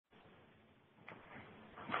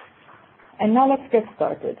And now let's get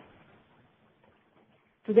started.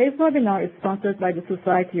 Today's webinar is sponsored by the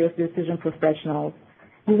Society of Decision Professionals.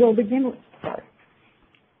 We will begin with,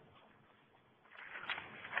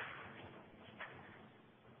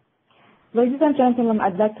 Ladies and gentlemen,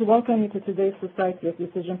 I'd like to welcome you to today's Society of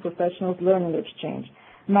Decision Professionals Learning Exchange.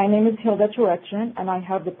 My name is Hilda Churechin, and I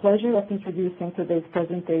have the pleasure of introducing today's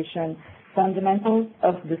presentation, Fundamentals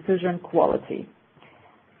of Decision Quality.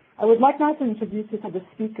 I would like now to introduce you to the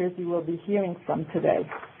speakers you will be hearing from today.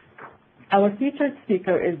 Our featured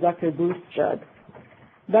speaker is Dr. Bruce Judd.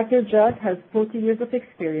 Dr. Judd has 40 years of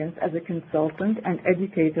experience as a consultant and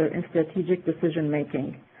educator in strategic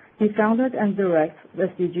decision-making. He founded and directs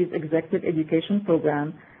SDG's Executive Education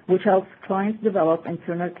Program, which helps clients develop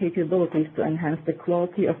internal capabilities to enhance the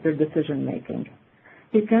quality of their decision-making.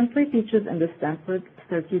 He currently teaches in the Stanford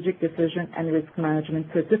Strategic Decision and Risk Management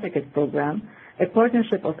Certificate Program, a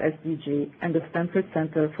partnership of SDG and the Stanford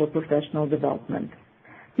Center for Professional Development.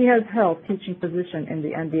 He has held teaching positions in the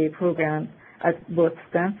MBA program at both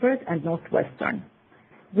Stanford and Northwestern.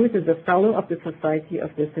 Bruce is a fellow of the Society of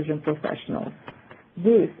Decision Professionals.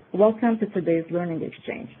 Bruce, welcome to today's Learning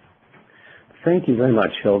Exchange. Thank you very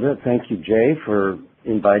much, Hilda. Thank you, Jay, for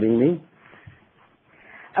inviting me.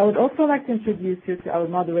 I would also like to introduce you to our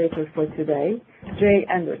moderator for today, Jay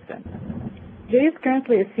Anderson. Jay is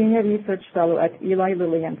currently a Senior Research Fellow at Eli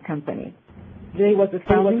Lilly and Company. Jay was a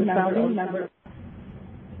founding member.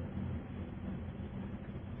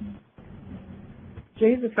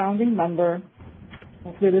 Jay is a founding member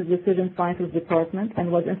of Lilly's Decision Sciences Department and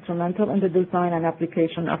was instrumental in the design and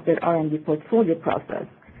application of their R&D portfolio process.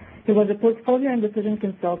 He was a portfolio and decision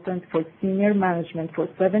consultant for senior management for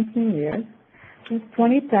 17 years. Since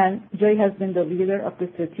 2010, Jay has been the leader of the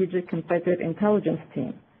Strategic Competitive Intelligence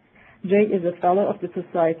team. Jay is a fellow of the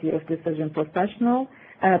Society of Decision Professionals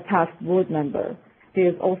and a past board member. He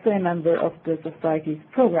is also a member of the Society's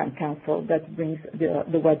Program Council that brings the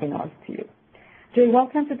webinars to you. Jay,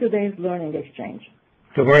 welcome to today's Learning Exchange.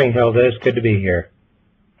 Good morning, Hilda. It's good to be here.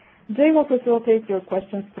 Jay will facilitate your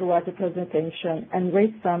questions throughout the presentation and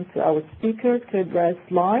raise some to our speaker to address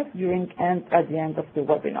live during and at the end of the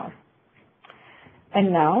webinar.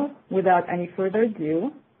 And now, without any further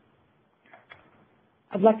ado,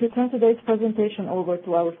 I'd like to turn today's presentation over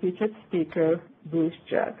to our featured speaker, Bruce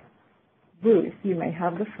Judd. Bruce, you may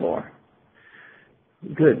have the floor.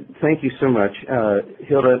 Good. Thank you so much,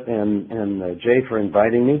 Hilda and Jay, for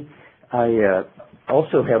inviting me. I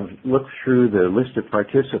also have looked through the list of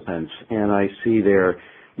participants, and I see there are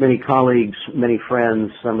many colleagues, many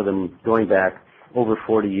friends, some of them going back over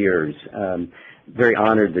 40 years. Very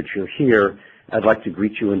honored that you're here. I'd like to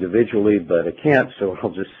greet you individually, but I can't, so I'll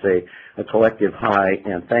just say a collective hi,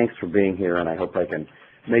 and thanks for being here, and I hope I can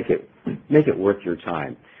make it worth your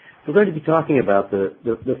time. We're going to be talking about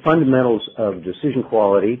the fundamentals of decision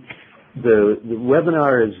quality. The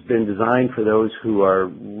webinar has been designed for those who are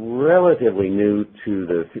relatively new to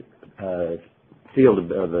the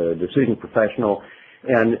field of a decision professional,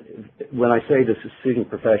 and when I say the decision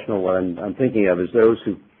professional, what I'm thinking of is those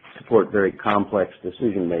who support very complex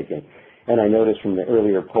decision making. And I noticed from the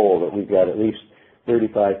earlier poll that we've got at least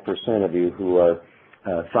 35% of you who are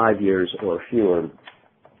 5 years or fewer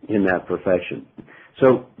in that profession.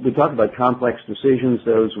 So we talk about complex decisions,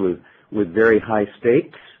 those with very high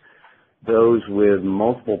stakes, those with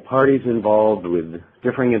multiple parties involved, with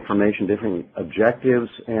differing information, differing objectives,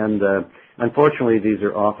 and unfortunately these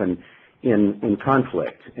are often in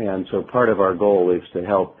conflict. And so part of our goal is to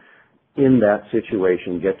help in that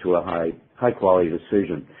situation get to a high quality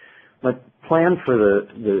decision. My plan for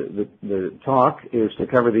the talk is to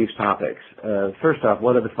cover these topics. First off,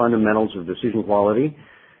 what are the fundamentals of decision quality?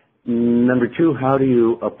 Number two, how do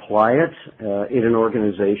you apply it in an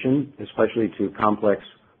organization, especially to complex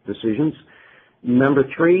decisions? Number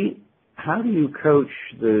three, how do you coach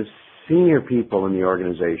the senior people in the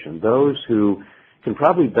organization, those who can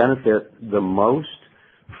probably benefit the most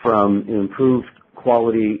from improved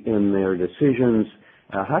quality in their decisions?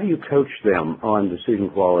 How do you coach them on decision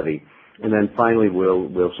quality? And then finally,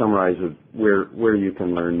 we'll summarize with where you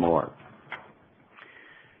can learn more.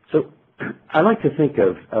 So I like to think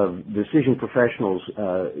of decision professionals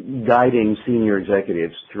guiding senior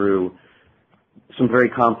executives through some very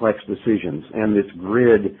complex decisions, and this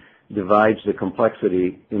grid divides the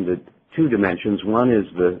complexity into two dimensions. One is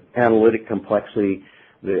the analytic complexity,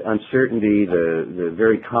 the uncertainty, the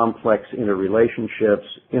very complex interrelationships,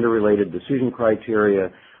 interrelated decision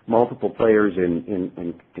criteria, multiple players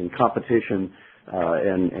in competition,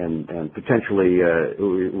 and potentially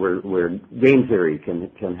where game theory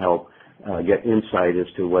can help get insight as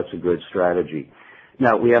to what's a good strategy.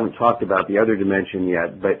 Now, we haven't talked about the other dimension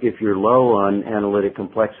yet, but if you're low on analytic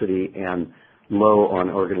complexity and low on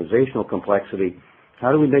organizational complexity,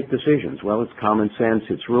 how do we make decisions? Well, it's common sense,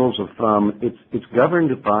 it's rules of thumb, it's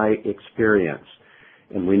governed by experience,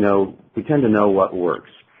 and we tend to know what works.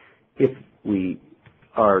 If we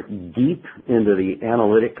are deep into the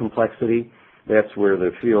analytic complexity, that's where the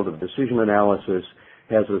field of decision analysis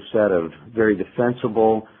has a set of very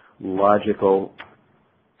defensible, logical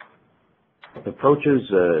approaches,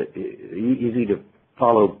 easy to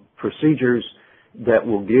follow procedures that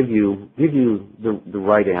will give you the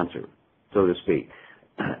right answer, so to speak,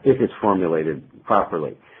 if it's formulated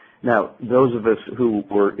properly. Now, those of us who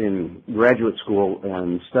were in graduate school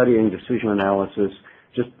and studying decision analysis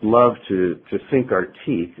just love to sink our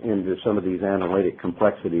teeth into some of these analytic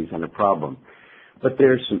complexities in a problem. But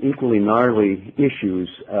there's some equally gnarly issues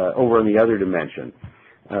over on the other dimension.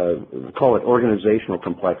 Call it organizational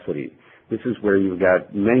complexity. This is where you've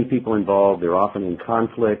got many people involved. They're often in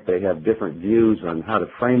conflict. They have different views on how to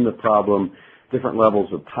frame the problem, different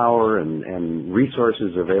levels of power and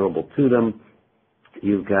resources available to them.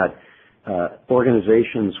 You've got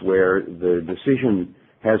organizations where the decision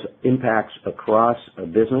has impacts across a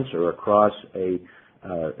business or across a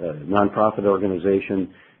nonprofit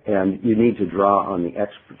organization, and you need to draw on the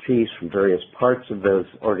expertise from various parts of those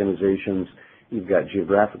organizations. You've got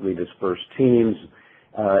geographically dispersed teams,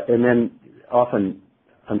 and then often,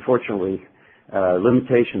 unfortunately,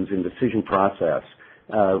 limitations in decision process.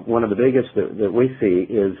 One of the biggest that we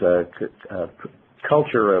see is a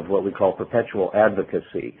culture of what we call perpetual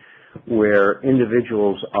advocacy, where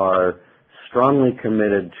individuals are strongly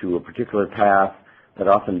committed to a particular path that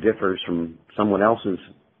often differs from someone else's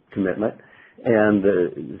commitment,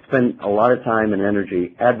 and spend a lot of time and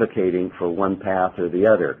energy advocating for one path or the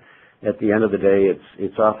other. At the end of the day,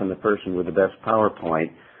 it's often the person with the best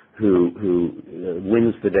PowerPoint who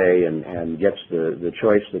wins the day and gets the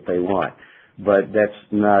choice that they want. But that's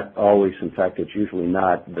not always, in fact, it's usually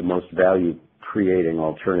not the most value-creating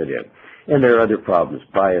alternative. And there are other problems,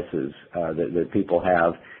 biases that people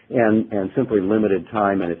have, and simply limited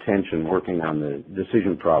time and attention working on the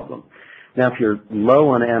decision problem. Now, if you're low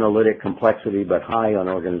on analytic complexity but high on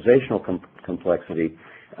organizational complexity,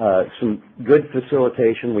 some good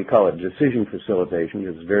facilitation, we call it decision facilitation,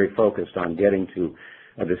 is very focused on getting to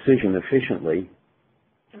a decision efficiently,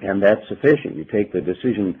 and that's sufficient. You take the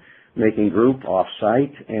decision-making group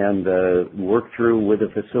off-site and work through with a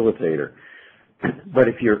facilitator. But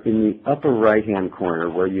if you're in the upper right-hand corner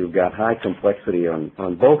where you've got high complexity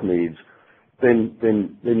on both needs, then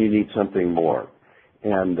you need something more.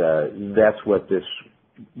 And that's what this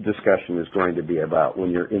discussion is going to be about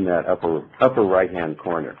when you're in that upper right-hand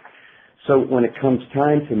corner. So when it comes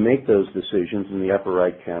time to make those decisions in the upper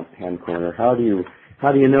right-hand corner, how do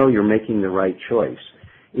you know you're making the right choice?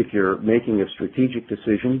 If you're making a strategic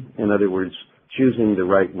decision, in other words, choosing the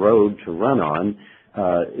right road to run on,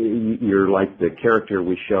 you're like the character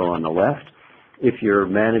we show on the left. If you're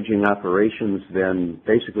managing operations, then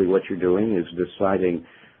basically what you're doing is deciding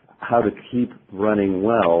how to keep running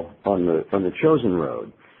well on the chosen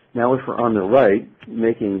road. Now, if we're on the right,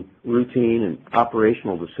 making routine and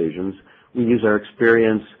operational decisions, we use our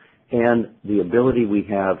experience and the ability we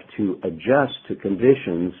have to adjust to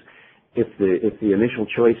conditions. If the initial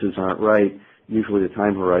choices aren't right, usually the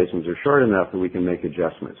time horizons are short enough that we can make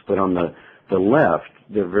adjustments. But on the left,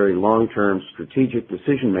 there are very long-term strategic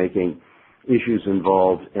decision-making issues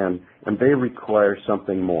involved, and they require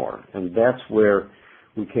something more. And that's where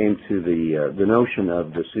we came to the notion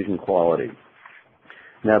of decision quality.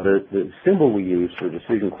 Now, the symbol we use for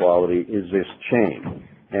decision quality is this chain,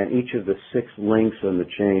 and each of the 6 links on the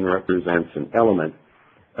chain represents an element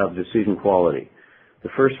of decision quality. The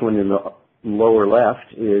first one in the lower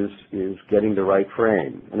left is getting the right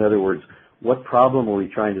frame. In other words, what problem are we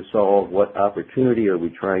trying to solve? What opportunity are we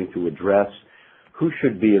trying to address? Who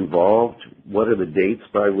should be involved? What are the dates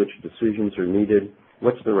by which decisions are needed?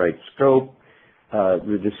 What's the right scope?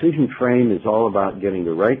 The decision frame is all about getting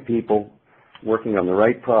the right people working on the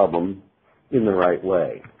right problem in the right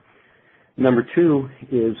way. Number 2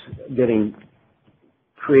 is getting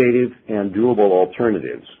creative and doable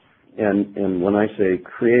alternatives. And when I say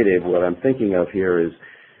creative, what I'm thinking of here is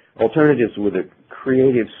alternatives with a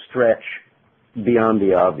creative stretch beyond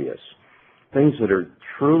the obvious. Things that are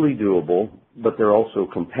truly doable, but they're also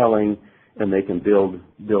compelling, and they can build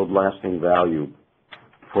lasting value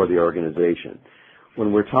for the organization.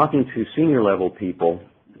 When we're talking to senior level people,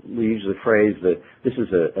 we use the phrase that this is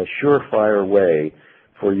a surefire way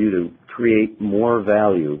for you to create more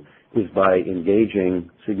value is by engaging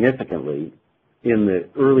significantly in the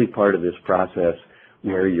early part of this process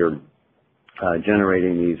where you're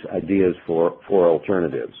generating these ideas for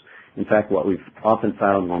alternatives. In fact, what we've often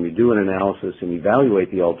found when we do an analysis and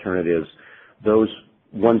evaluate the alternatives, those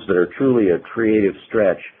ones that are truly a creative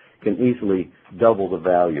stretch can easily double the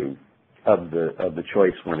value of the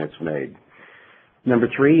choice when it's made. Number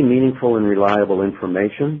 3, meaningful and reliable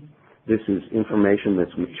information. This is information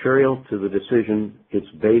that's material to the decision. It's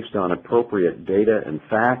based on appropriate data and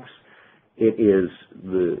facts. It is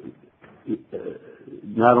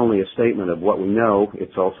not only a statement of what we know,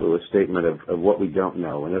 it's also a statement of what we don't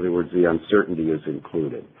know. In other words, the uncertainty is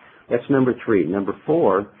included. That's number 3. Number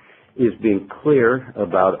 4 is being clear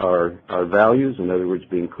about our values. In other words,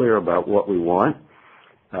 being clear about what we want.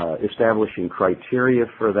 Establishing criteria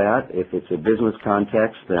for that. If it's a business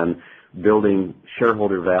context, then building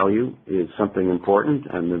shareholder value is something important,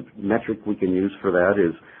 and the metric we can use for that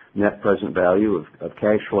is net present value of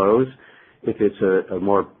cash flows. If it's a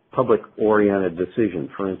more public-oriented decision,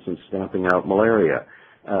 for instance, stamping out malaria,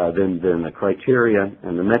 then the criteria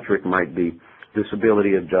and the metric might be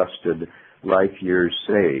disability-adjusted life years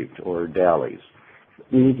saved, or DALYs.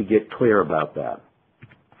 We need to get clear about that.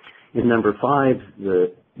 In number 5,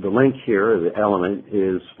 the link here, or the element,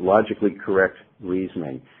 is logically correct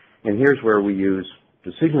reasoning. And here's where we use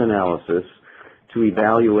decision analysis to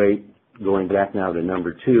evaluate, going back now to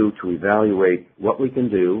number 2, to evaluate what we can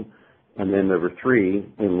do, and then number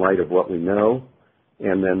 3, in light of what we know,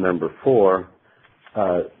 and then number 4,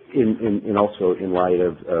 also in light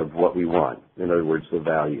of what we want, in other words, the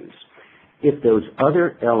values. If those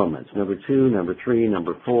other elements, number 2, number 3,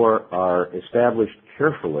 number 4, are established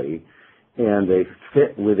carefully and they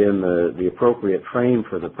fit within the appropriate frame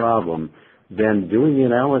for the problem, then doing the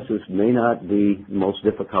analysis may not be the most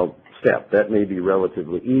difficult step. That may be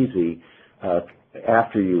relatively easy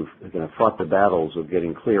after you've fought the battles of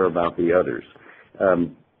getting clear about the others.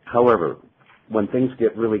 However, when things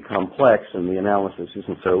get really complex and the analysis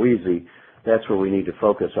isn't so easy, that's where we need to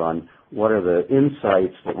focus on what are the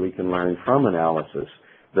insights that we can learn from analysis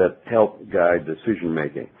that help guide decision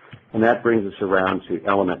making. And that brings us around to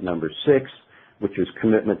element number 6, which is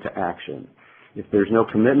commitment to action. If there's no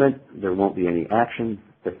commitment, there won't be any action.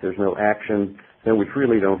 If there's no action, then we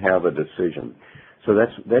really don't have a decision. So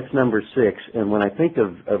that's number 6. And when I think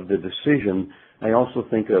of the decision, I also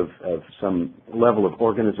think of some level of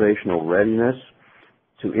organizational readiness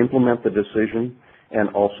to implement the decision, and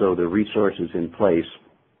also the resources in place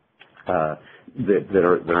that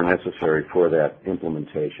are necessary for that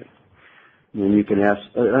implementation. And you can ask,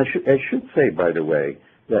 I should say, by the way,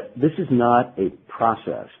 that this is not a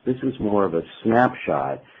process. This is more of a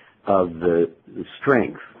snapshot of the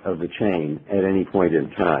strength of the chain at any point in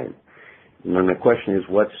time. And then the question is,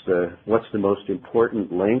 what's the most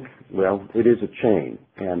important link? Well, it is a chain,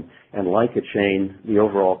 and like a chain, the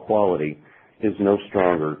overall quality is no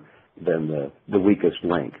stronger than the weakest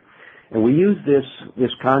link. And we use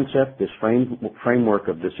this concept, this framework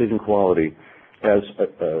of decision quality, as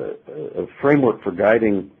a framework for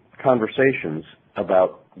guiding conversations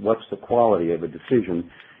about what's the quality of a decision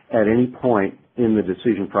at any point in the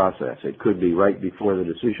decision process. It could be right before the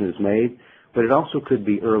decision is made, but it also could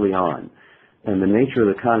be early on. And the nature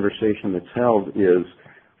of the conversation that's held is,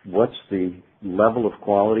 what's the level of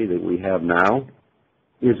quality that we have now?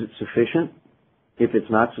 Is it sufficient? If it's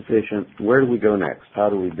not sufficient, where do we go next? How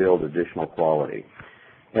do we build additional quality?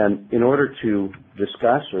 And in order to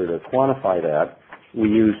discuss or to quantify that, we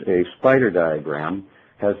use a spider diagram,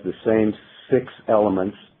 has the same 6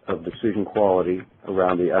 elements of decision quality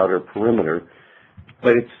around the outer perimeter,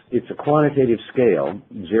 but it's a quantitative scale.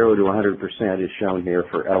 0 to 100% is shown here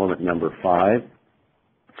for element number 5.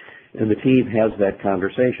 And the team has that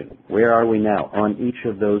conversation. Where are we now on each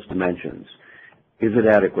of those dimensions? Is it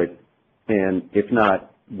adequate? And if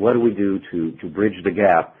not, what do we do to bridge the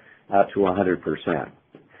gap out to 100%?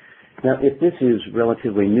 Now, if this is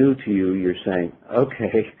relatively new to you, you're saying,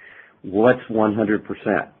 okay, what's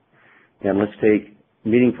 100%? And let's take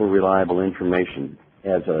meaningful, reliable information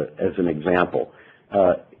as an example.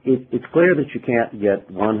 It's clear that you can't get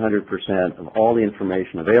 100% of all the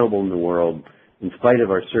information available in the world. In spite of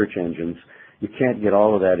our search engines, you can't get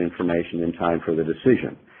all of that information in time for the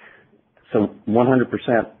decision. So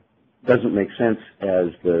 100% doesn't make sense as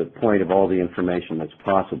the point of all the information that's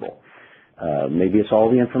possible. Maybe it's all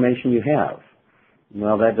the information you have.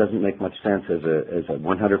 Well, that doesn't make much sense as a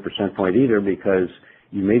 100% point either, because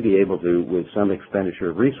you may be able to, with some expenditure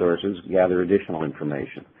of resources, gather additional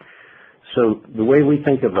information. So the way we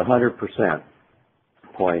think of the 100%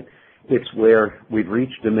 point, it's where we've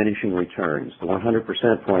reached diminishing returns. The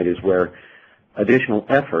 100% point is where additional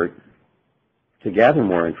effort to gather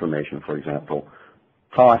more information, for example,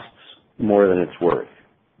 costs more than it's worth.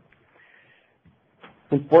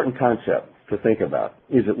 Important concept to think about.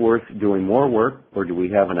 Is it worth doing more work, or do we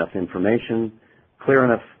have enough information, clear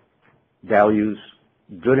enough values,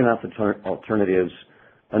 good enough alternatives,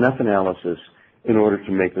 enough analysis in order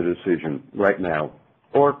to make the decision right now,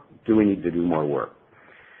 or do we need to do more work?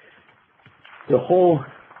 The whole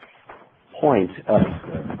point of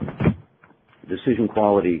the decision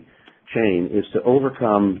quality chain is to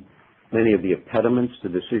overcome many of the impediments to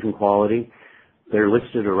decision quality. They're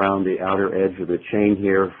listed around the outer edge of the chain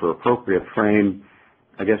here for appropriate frame.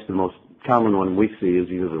 I guess the most common one we see is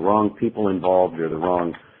either the wrong people involved or the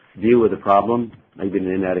wrong view of the problem, maybe an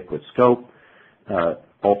inadequate scope.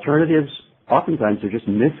 Alternatives, oftentimes they're just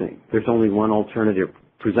missing. There's only one alternative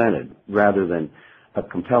presented rather than a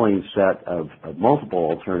compelling set of multiple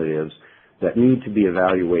alternatives that need to be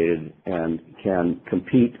evaluated and can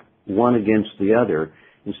compete one against the other.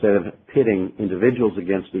 Instead of pitting individuals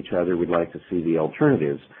against each other, we'd like to see the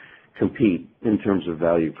alternatives compete in terms of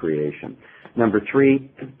value creation. Number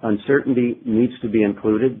 3, uncertainty needs to be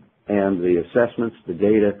included, and the assessments, the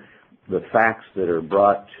data, the facts that are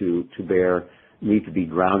brought to bear need to be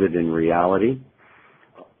grounded in reality.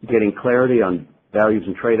 Getting clarity on values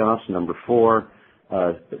and trade-offs. Number 4,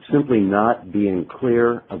 simply not being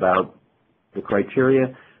clear about the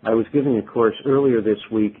criteria. I was giving a course earlier this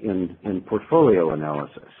week in portfolio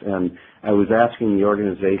analysis, and I was asking the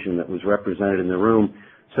organization that was represented in the room,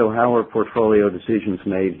 so how are portfolio decisions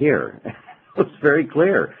made here? It's very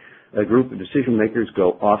clear. A group of decision makers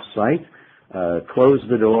go off-site, close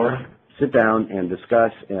the door, sit down and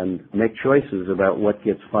discuss and make choices about what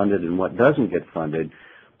gets funded and what doesn't get funded,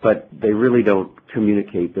 but they really don't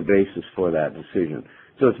communicate the basis for that decision.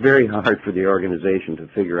 So it's very hard for the organization to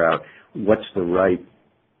figure out what's the right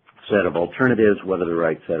set of alternatives, what are the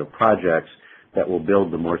right set of projects that will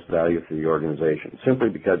build the most value for the organization, simply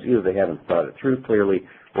because either they haven't thought it through clearly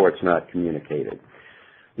or it's not communicated.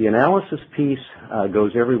 The analysis piece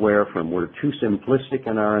goes everywhere from we're too simplistic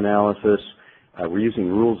in our analysis, we're using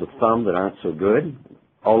rules of thumb that aren't so good,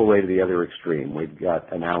 all the way to the other extreme. We've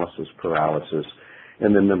got analysis paralysis.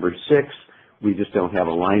 And then number 6, we just don't have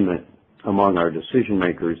alignment among our decision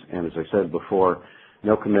makers, and as I said before,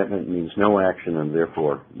 no commitment means no action and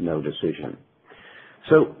therefore no decision.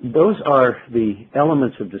 So those are the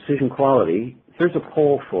elements of decision quality. Here's a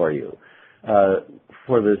poll for you.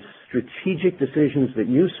 For the strategic decisions that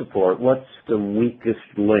you support, what's the weakest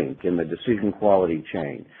link in the decision quality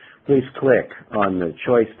chain? Please click on the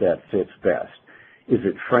choice that fits best. Is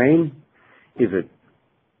it frame? Is it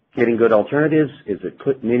getting good alternatives? Is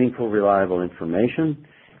it meaningful, reliable information?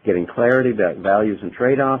 Getting clarity about values and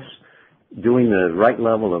trade-offs? Doing the right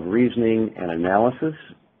level of reasoning and analysis?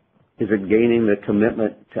 Is it gaining the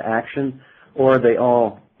commitment to action? Or are they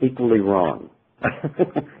all equally wrong,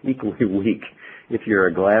 equally weak? If you're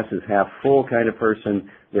a glass is half full kind of person,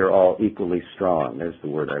 they're all equally strong. There's the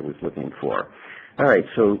word I was looking for. All right,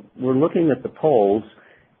 so we're looking at the polls,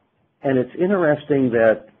 and it's interesting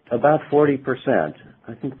that about 40%,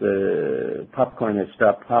 I think the popcorn has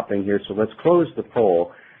stopped popping here, so let's close the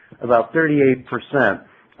poll, about 38%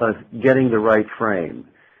 of getting the right frame.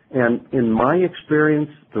 And in my experience,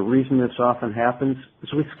 the reason this often happens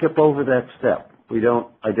is we skip over that step. We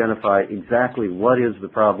don't identify exactly what is the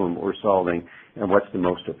problem we're solving and what's the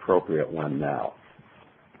most appropriate one now.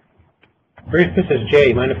 Bruce, this is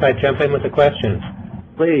Jay. Mind if I jump in with a question?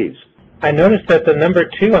 Please. I noticed that the number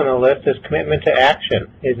 2 on the list is commitment to action.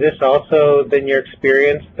 Is this also been your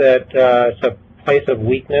experience that it's a place of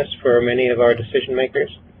weakness for many of our decision makers?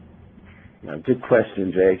 Good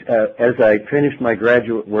question, Jay. As I finished my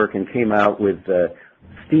graduate work and came out with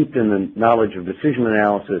steeped in the knowledge of decision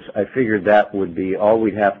analysis, I figured that would be all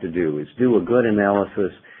we'd have to do is do a good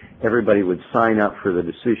analysis. Everybody would sign up for the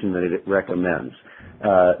decision that it recommends.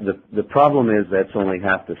 The problem is that's only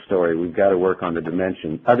half the story. We've got to work on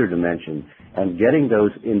the other dimension, and getting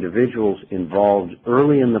those individuals involved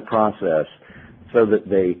early in the process so that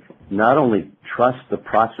they not only trust the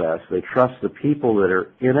process, they trust the people that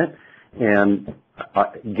are in it, and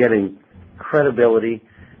getting credibility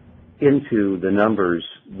into the numbers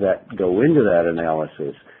that go into that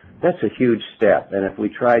analysis. That's a huge step, and if we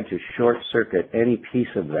tried to short-circuit any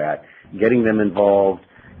piece of that, getting them involved,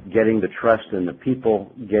 getting the trust in the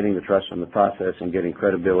people, getting the trust in the process, and getting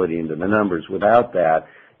credibility into the numbers, without that,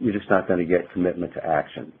 you're just not going to get commitment to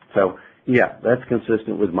action. So, yeah, that's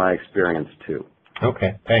consistent with my experience, too.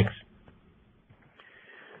 Okay, thanks.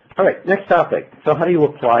 All right, next topic. So how do you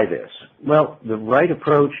apply this? Well, the right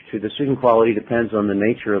approach to decision quality depends on the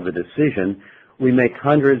nature of the decision. We make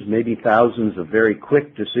hundreds, maybe thousands of very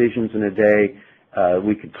quick decisions in a day.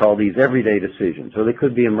 We could call these everyday decisions, or they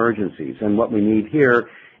could be emergencies. And what we need here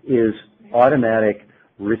is automatic,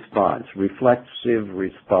 response, reflexive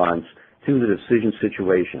response to the decision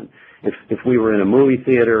situation. If we were in a movie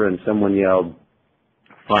theater and someone yelled,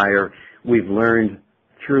 fire, we've learned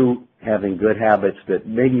through having good habits that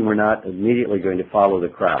maybe we're not immediately going to follow the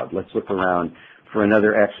crowd. Let's look around for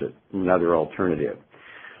another exit, another alternative.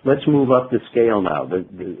 Let's move up the scale now,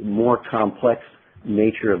 the more complex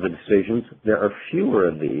nature of the decisions. There are fewer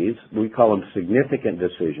of these. We call them significant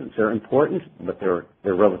decisions. They're important, but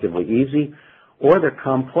they're relatively easy, or they're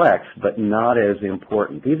complex, but not as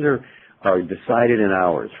important. These are decided in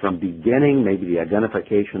hours, from beginning, maybe the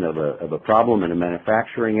identification of a problem in a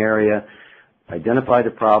manufacturing area, identify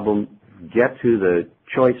the problem, get to the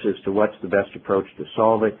choice as to what's the best approach to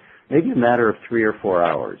solve it, maybe a matter of 3 or 4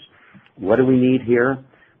 hours. What do we need here?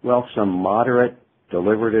 Well, some moderate,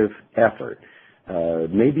 deliberative effort.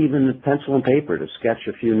 Maybe even a pencil and paper to sketch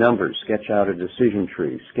a few numbers, sketch out a decision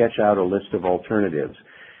tree, sketch out a list of alternatives.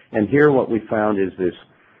 And here what we found is this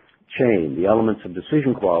chain. The elements of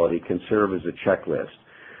decision quality can serve as a checklist.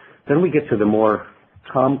 Then we get to the more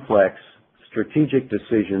complex strategic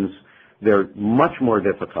decisions. They're much more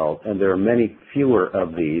difficult, and there are many fewer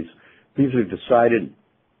of these. These are decided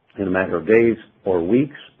in a matter of days or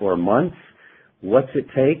weeks or months. What's it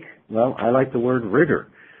take? Well, I like the word rigor,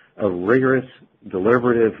 a rigorous,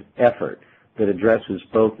 deliberative effort that addresses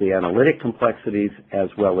both the analytic complexities as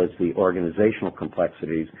well as the organizational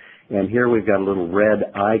complexities. And here we've got a little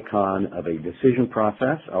red icon of a decision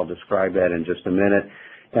process. I'll describe that in just a minute.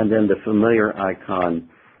 And then the familiar icon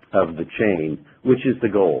of the chain, which is the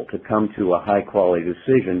goal, to come to a high-quality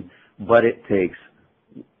decision, but it takes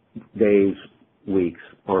days, weeks,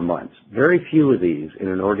 or months. Very few of these in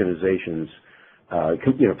an organization's,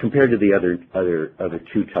 compared to the other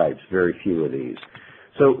two types, very few of these.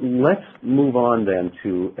 So let's move on then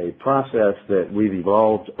to a process that we've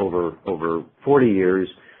evolved over 40 years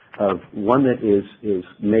of one that is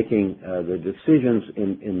making the decisions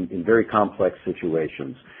in very complex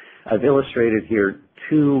situations. I've illustrated here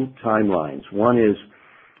 2 timelines. One is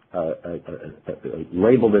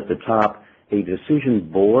labeled at the top a decision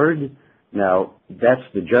board. Now, that's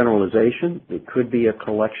the generalization. It could be a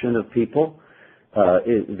collection of people.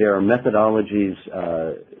 There are methodologies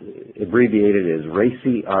abbreviated as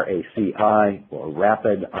RACI, R-A-C-I, or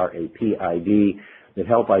RAPID, R-A-P-I-D, that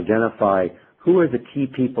help identify who are the key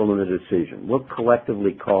people in the decision. We'll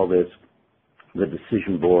collectively call this the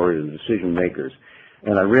decision board and the decision makers.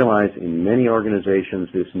 And I realize in many organizations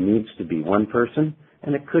this needs to be one person,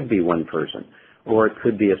 and it could be one person, or it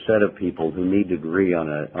could be a set of people who need to agree on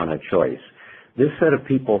a choice. This set of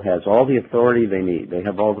people has all the authority they need. They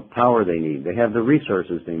have all the power they need. They have the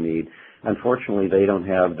resources they need. Unfortunately, they don't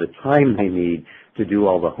have the time they need to do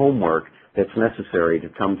all the homework that's necessary to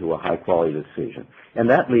come to a high-quality decision. And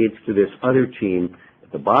that leads to this other team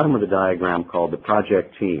at the bottom of the diagram called the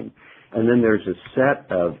project team. And then there's a set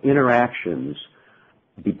of interactions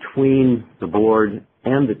between the board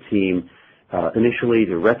and the team, initially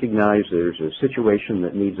to recognize there's a situation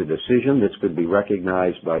that needs a decision. This could be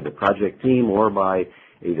recognized by the project team or by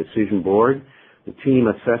a decision board. The team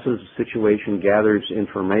assesses the situation, gathers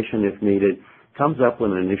information if needed, comes up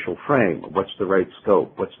with an initial frame. What's the right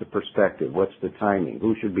scope? What's the perspective? What's the timing?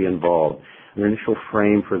 Who should be involved? An initial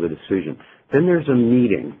frame for the decision. Then there's a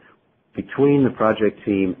meeting between the project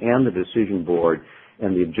team and the decision board,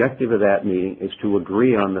 and the objective of that meeting is to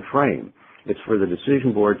agree on the frame. It's for the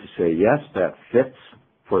decision board to say, yes, that fits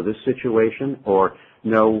for this situation, or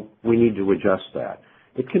no, we need to adjust that.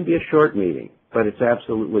 It can be a short meeting, but it's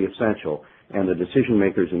absolutely essential, and the decision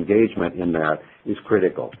maker's engagement in that is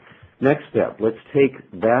critical. Next step, let's take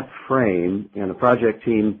that frame, and the project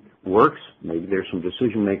team works, maybe there's some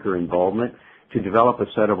decision maker involvement, to develop a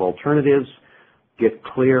set of alternatives, get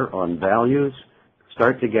clear on values,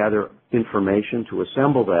 start to gather information to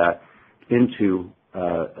assemble that into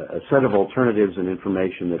a set of alternatives and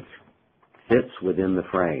information that fits within the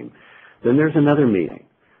frame. Then there's another meeting.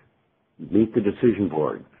 Meet the decision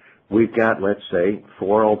board. We've got, let's say,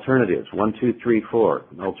 4 alternatives. 1, 2, 3, 4.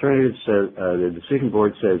 Alternative says, the decision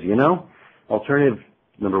board says, alternative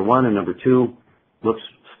number 1 and number 2 looks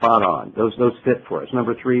spot on. Those fit for us.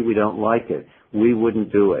 Number 3, we don't like it. We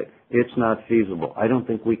wouldn't do it. It's not feasible. I don't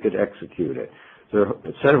think we could execute it. There are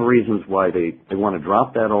a set of reasons why they want to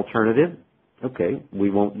drop that alternative. Okay,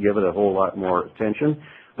 we won't give it a whole lot more attention,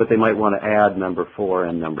 but they might want to add number 4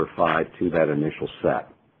 and number 5 to that initial set.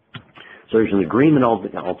 So there's an agreement on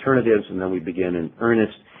the alternatives, and then we begin in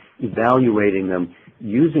earnest evaluating them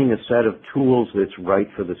using a set of tools that's right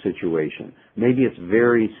for the situation. Maybe it's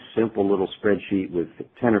very simple little spreadsheet with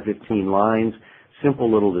 10 or 15 lines,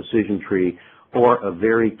 simple little decision tree, or a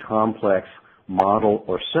very complex model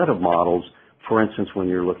or set of models for instance, when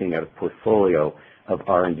you're looking at a portfolio of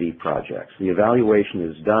R&D projects. The evaluation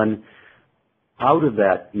is done. Out of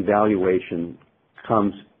that evaluation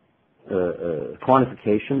comes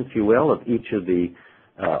quantification, if you will, of each of the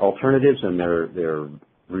alternatives and their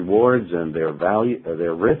rewards and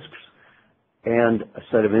their risks, and a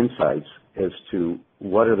set of insights as to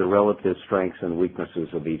what are the relative strengths and weaknesses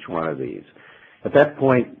of each one of these. At that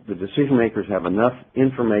point, the decision makers have enough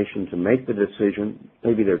information to make the decision.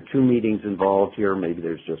 Maybe there are 2 meetings involved here, maybe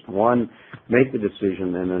there's just one. Make the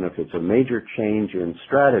decision, and then if it's a major change in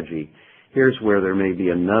strategy, here's where there may be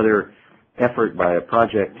another effort by a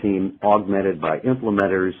project team augmented by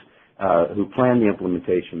implementers who plan the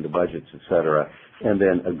implementation, the budgets, etc., and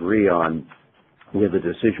then agree on, with the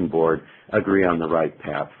decision board, agree on the right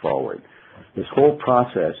path forward. This whole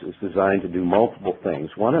process is designed to do multiple things.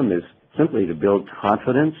 One of them is simply to build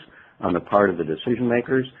confidence on the part of the decision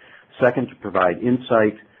makers. Second, to provide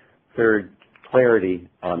insight. Third, clarity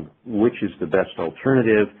on which is the best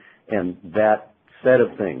alternative. And that set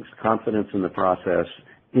of things, confidence in the process,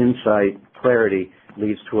 insight, clarity,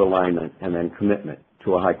 leads to alignment and then commitment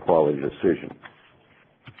to a high-quality decision.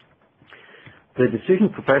 The decision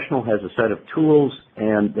professional has a set of tools,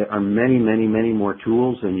 and there are many, many, many more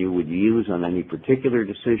tools than you would use on any particular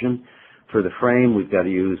decision. For the frame, we've got to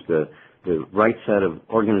use the right set of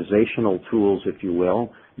organizational tools, if you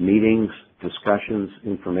will, meetings, discussions,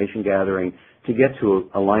 information gathering, to get to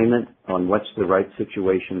alignment on what's the right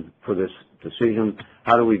situation for this decision,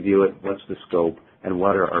 how do we view it, what's the scope, and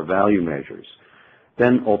what are our value measures.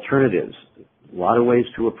 Then alternatives. A lot of ways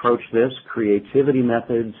to approach this. Creativity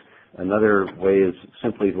methods. Another way is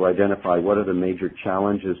simply to identify what are the major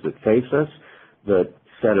challenges that face us. The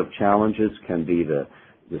set of challenges can be the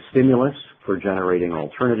stimulus for generating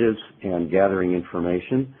alternatives and gathering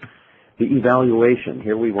information. The evaluation.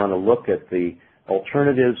 Here we want to look at the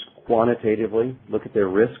alternatives quantitatively, look at their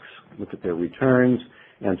risks, look at their returns,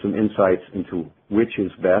 and some insights into which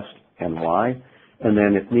is best and why. And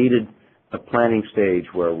then, if needed, a planning stage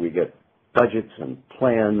where we get budgets and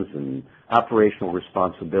plans and operational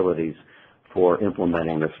responsibilities for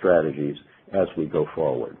implementing the strategies as we go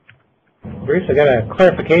forward. Bruce, I got a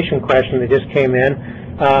clarification question that just came in.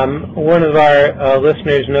 One of our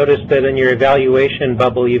listeners noticed that in your evaluation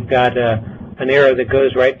bubble you've got an arrow that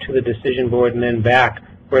goes right to the decision board and then back,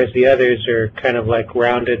 whereas the others are kind of like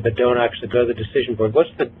rounded but don't actually go to the decision board.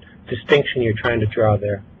 What's the distinction you're trying to draw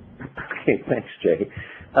there? Okay, thanks, Jay.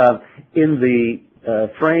 In the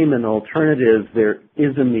frame and alternatives, there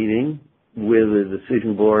is a meeting with the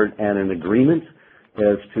decision board and an agreement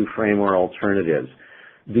as to frame or alternatives.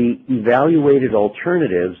 The evaluated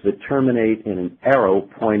alternatives that terminate in an arrow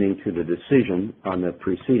pointing to the decision on the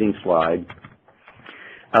preceding slide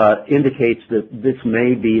indicates that this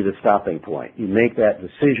may be the stopping point. You make that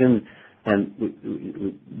decision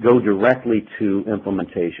and go directly to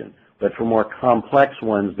implementation. But for more complex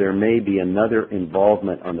ones, there may be another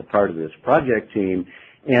involvement on the part of this project team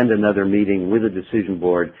and another meeting with the decision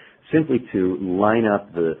board simply to line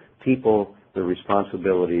up the people, the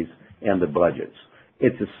responsibilities, and the budgets.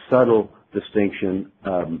 It's a subtle distinction,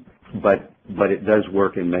 but it does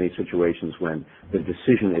work in many situations when the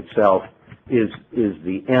decision itself is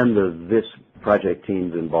the end of this project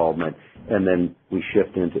team's involvement, and then we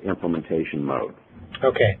shift into implementation mode.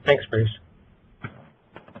 Okay, thanks, Bruce.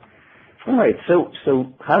 All right,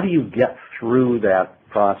 so how do you get through that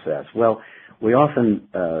process? Well, we often,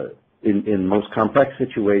 in most complex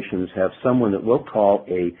situations, have someone that we'll call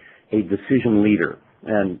a decision leader,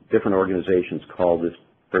 and different organizations call this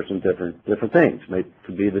person different things. It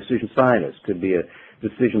could be a decision scientist, could be a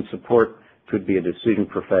decision support, could be a decision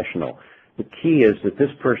professional. The key is that this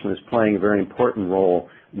person is playing a very important role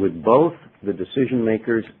with both the decision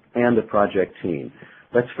makers and the project team.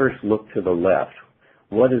 Let's first look to the left.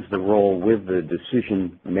 What is the role with the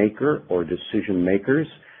decision maker or decision makers?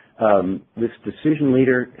 This decision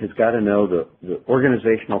leader has got to know the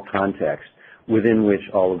organizational context within which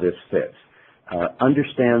all of this fits,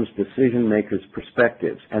 understands decision makers'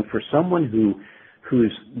 perspectives, and for someone who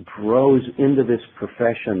grows into this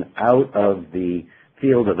profession out of the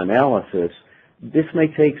field of analysis, this may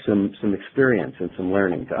take some experience and some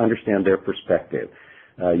learning to understand their perspective.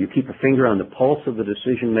 You keep a finger on the pulse of the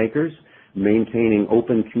decision makers, maintaining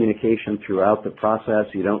open communication throughout the process.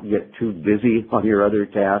 You don't get too busy on your other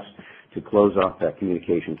tasks to close off that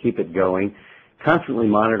communication. Keep it going. Constantly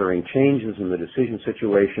monitoring changes in the decision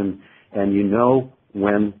situation, and you know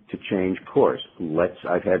when to change course.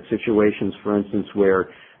 I've had situations, for instance, where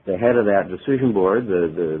the head of that decision board,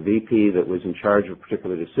 the VP that was in charge of a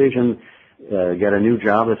particular decision, got a new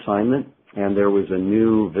job assignment, and there was a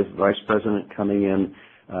new vice president coming in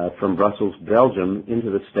from Brussels, Belgium, into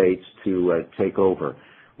the States to take over.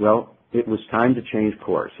 Well, it was time to change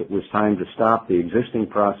course. It was time to stop the existing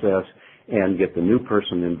process and get the new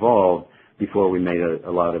person involved before we made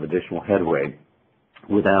a lot of additional headway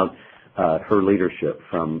without her leadership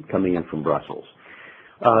from coming in from Brussels.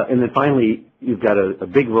 And then finally, you've got a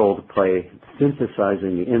big role to play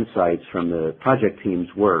synthesizing the insights from the project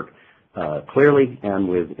team's work clearly and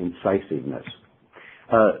with incisiveness.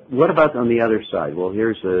 What about on the other side? Well,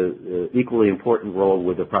 here's an equally important role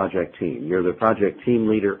with the project team. You're the project team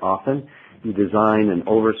leader often. You design and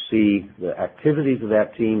oversee the activities of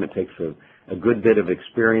that team. It takes a good bit of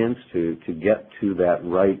experience to get to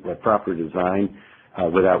that proper design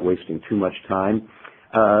without wasting too much time.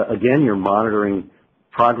 Again, you're monitoring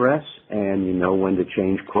progress, and you know when to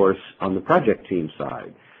change course on the project team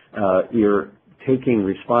side. You're taking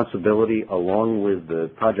responsibility along with the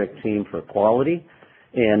project team for quality,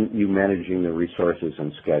 and you managing the resources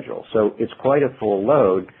and schedule. So it's quite a full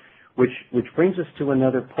load, which brings us to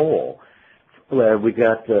another poll. We've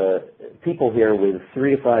got people here with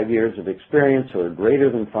 3 to 5 years of experience or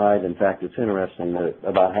greater than 5. In fact, it's interesting that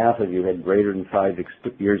about half of you had greater than 5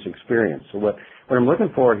 years experience. So what I'm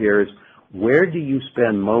looking for here is, where do you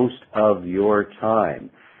spend most of your time?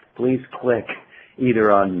 Please click either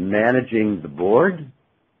on managing the board.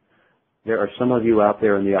 There are some of you out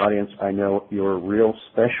there in the audience, I know you're real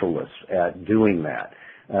specialists at doing that.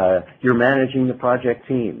 You're managing the project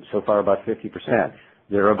team, so far about 50%.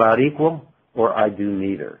 They're about equal, or I do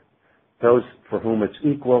neither. Those for whom it's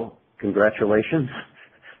equal, congratulations.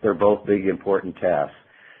 They're both big, important tasks.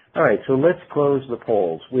 All right, so let's close the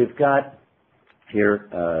polls. We've got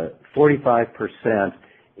here 45%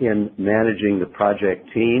 in managing the project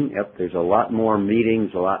team. Yep, there's a lot more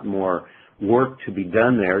meetings, a lot more work to be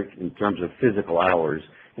done there in terms of physical hours,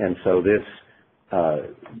 and so this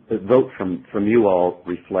vote from you all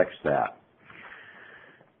reflects that.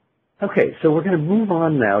 Okay, so we're going to move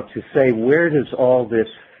on now to say, where does all this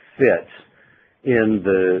fit in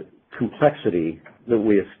the complexity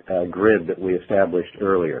that grid that we established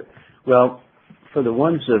earlier? Well, for the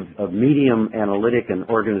ones of medium analytic and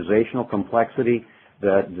organizational complexity,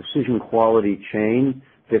 the decision quality chain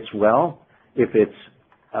fits well. If it's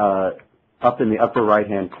up in the upper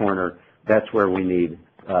right-hand corner, that's where we need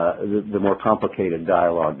the more complicated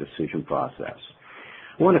dialogue decision process.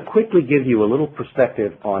 I want to quickly give you a little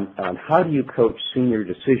perspective on how do you coach senior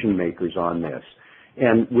decision makers on this.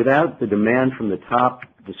 And without the demand from the top,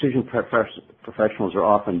 decision professionals are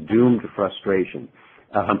often doomed to frustration.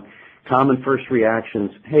 Common first reactions,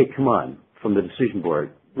 hey, come on, from the decision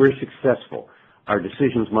board, we're successful. Our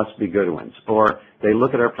decisions must be good ones. Or they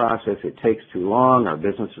look at our process, it takes too long, our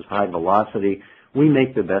business is high velocity, we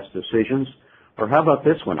make the best decisions. Or how about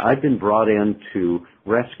this one? I've been brought in to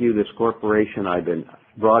rescue this corporation. I've been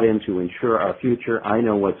brought in to ensure our future. I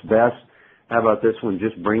know what's best. How about this one?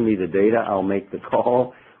 Just bring me the data. I'll make the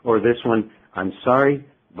call. Or this one, I'm sorry,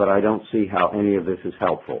 but I don't see how any of this is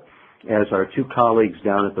helpful. As our two colleagues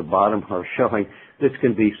down at the bottom are showing, this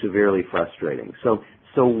can be severely frustrating. So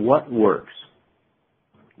what works?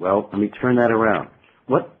 Well, let me turn that around.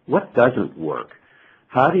 What doesn't work?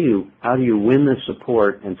 How do you win the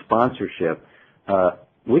support and sponsorship?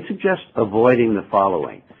 We suggest avoiding the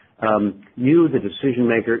following. You, the decision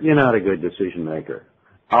maker, you're not a good decision maker.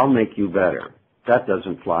 I'll make you better. That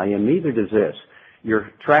doesn't fly, and neither does this. Your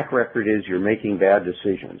track record is you're making bad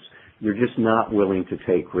decisions. You're just not willing to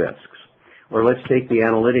take risks. Or let's take the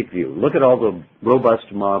analytic view. Look at all the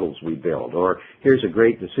robust models we build. Or here's a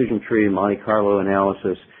great decision tree and Monte Carlo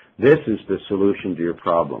analysis. This is the solution to your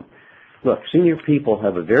problem. Look, senior people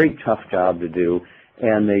have a very tough job to do,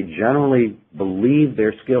 and they generally believe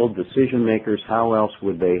they're skilled decision makers. How else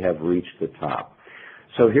would they have reached the top?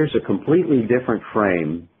 So here's a completely different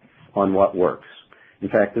frame on what works. In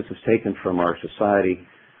fact, this is taken from our society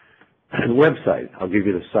website. I'll give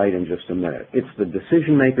you the site in just a minute. It's the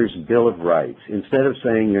Decision Maker's Bill of Rights. Instead of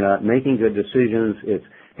saying you're not making good decisions, it's,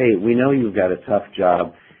 hey, we know you've got a tough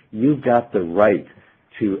job. You've got the right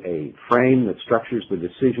to a frame that structures the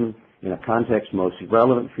decision in a context most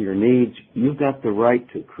relevant for your needs. You've got the right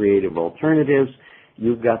to creative alternatives.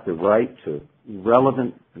 You've got the right to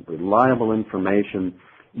relevant, reliable information.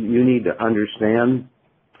 You need to understand,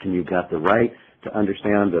 and you've got the right to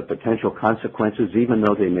understand the potential consequences, even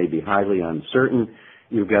though they may be highly uncertain.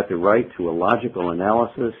 You've got the right to a logical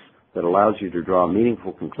analysis that allows you to draw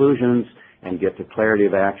meaningful conclusions and get to clarity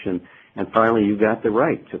of action. And finally, you've got the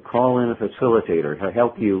right to call in a facilitator to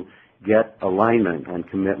help you get alignment and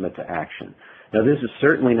commitment to action. Now, this is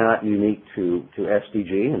certainly not unique to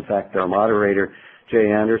SDG. In fact, our moderator Jay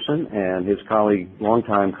Anderson and his colleague,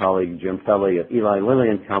 longtime colleague Jim Felly at Eli Lilly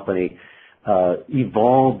and Company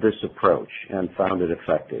evolved this approach and found it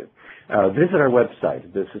effective. Visit our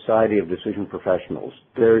website, the Society of Decision Professionals.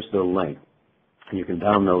 There's the link. You can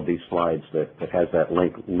download these slides that has that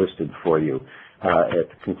link listed for you at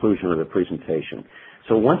the conclusion of the presentation.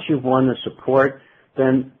 So once you've won the support,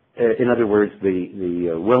 then, in other words,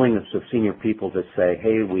 the willingness of senior people to say,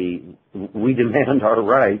 hey, we demand our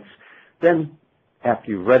rights, then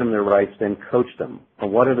after you've read them their rights, then coach them.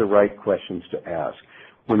 What are the right questions to ask?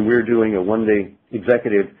 When we're doing a one-day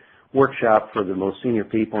executive workshop for the most senior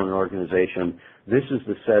people in an organization, this is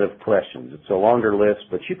the set of questions. It's a longer list,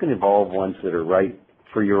 but you can evolve ones that are right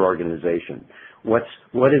for your organization. What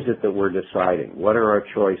is it that we're deciding? What are our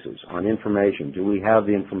choices on information? Do we have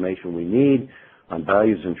the information we need on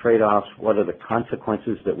values and trade-offs? What are the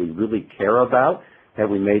consequences that we really care about? Have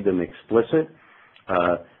we made them explicit?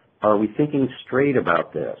 Are we thinking straight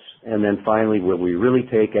about this? And then finally, will we really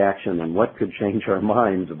take action, and what could change our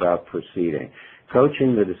minds about proceeding?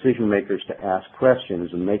 Coaching the decision makers to ask questions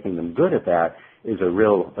and making them good at that is a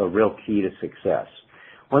real key to success.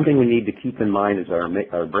 One thing we need to keep in mind is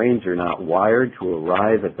our brains are not wired to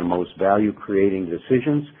arrive at the most value-creating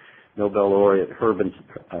decisions. Nobel laureate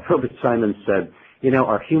Herbert Simon said, you know,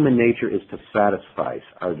 our human nature is to satisfy.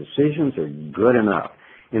 Our decisions are good enough.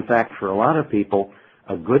 In fact, for a lot of people,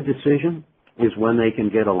 a good decision is when they can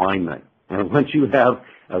get alignment. And once you have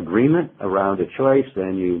agreement around a choice,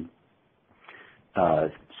 then you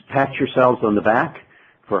pat yourselves on the back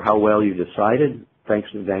for how well you decided. Thanks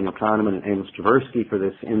to Daniel Kahneman and Amos Tversky for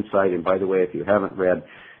this insight. And by the way, if you haven't read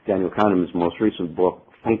Daniel Kahneman's most recent book,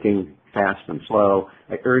 Thinking Fast and Slow,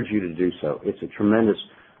 I urge you to do so. It's a tremendous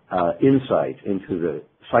insight into the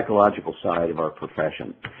psychological side of our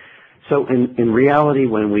profession. So in reality,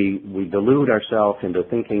 when we delude ourselves into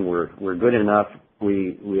thinking we're good enough,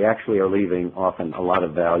 we actually are leaving often a lot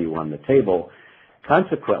of value on the table.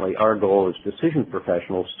 Consequently, our goal as decision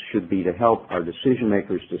professionals should be to help our decision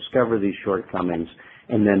makers discover these shortcomings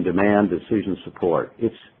and then demand decision support.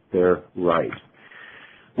 It's their right.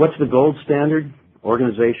 What's the gold standard?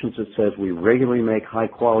 Organizations that says we regularly make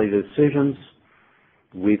high-quality decisions.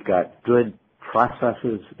 We've got good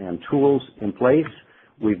processes and tools in place.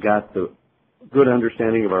 We've got the good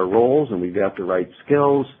understanding of our roles, and we've got the right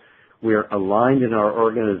skills. We're aligned in our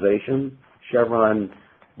organization. Chevron,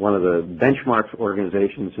 one of the benchmark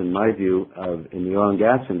organizations, in my view, in the oil and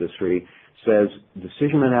gas industry, says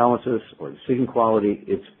decision analysis or decision quality,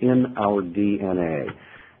 it's in our DNA.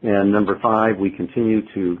 And number 5, we continue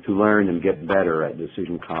to learn and get better at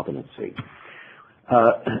decision competency.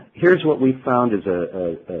 Here's what we found as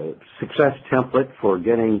a success template for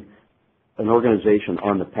getting an organization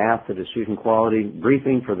on the path to decision quality: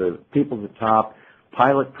 briefing for the people at the top,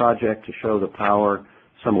 pilot project to show the power,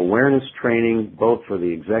 some awareness training both for the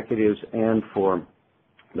executives and for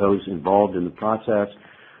those involved in the process,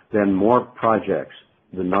 then more projects.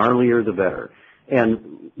 The gnarlier, the better.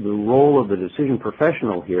 And the role of the decision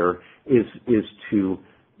professional here is to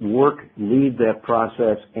lead that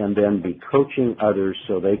process, and then be coaching others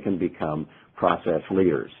so they can become process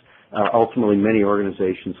leaders. Ultimately, many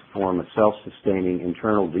organizations form a self-sustaining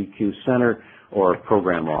internal DQ center or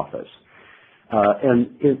program office.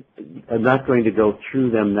 I'm not going to go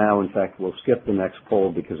through them now. In fact, we'll skip the next poll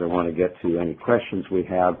because I want to get to any questions we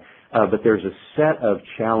have. But there's a set of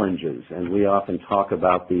challenges, and we often talk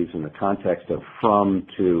about these in the context of from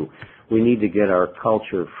to. We need to get our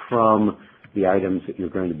culture from the items that you're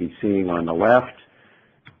going to be seeing on the left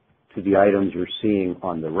to the items you're seeing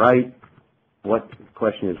on the right. The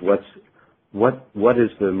question is, what is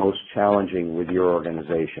the most challenging with your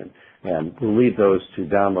organization? And we'll leave those to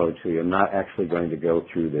download to you. I'm not actually going to go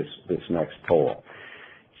through this next poll.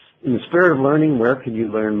 In the spirit of learning, where can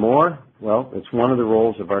you learn more? Well, it's one of the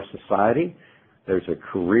roles of our society. There's a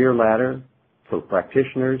career ladder for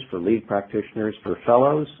practitioners, for lead practitioners, for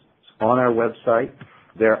fellows. It's on our website.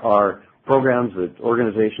 There are programs at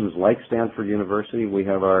organizations like Stanford University. We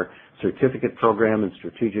have our certificate program in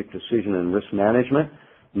strategic decision and risk management,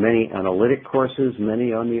 many analytic courses,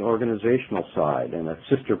 many on the organizational side, and a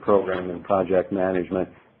sister program in project management.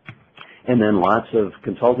 And then lots of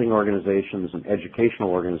consulting organizations and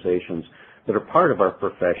educational organizations that are part of our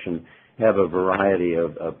profession have a variety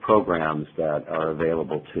of programs that are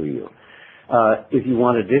available to you. If you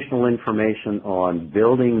want additional information on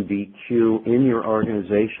building DQ in your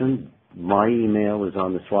organization, my email is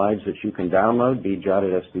on the slides that you can download,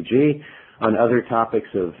 bjudd@sdg. On other topics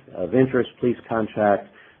of interest, please contact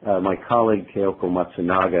my colleague, Keoko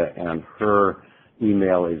Matsunaga, and her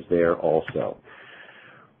email is there also.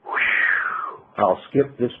 I'll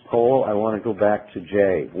skip this poll. I want to go back to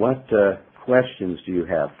Jay. What questions do you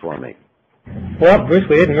have for me? Well, Bruce,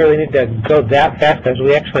 we didn't really need to go that fast because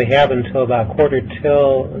we actually have until about quarter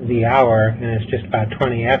till the hour, and it's just about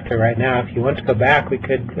 20 after right now. If you want to go back, we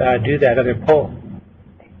could do that other poll.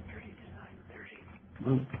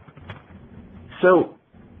 So,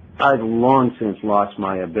 I've long since lost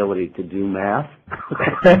my ability to do math.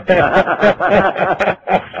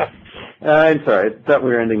 I'm sorry, I thought we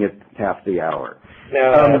were ending at half the hour.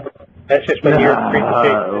 No, that's just when your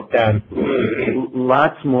presentation is done.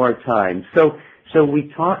 Lots more time. So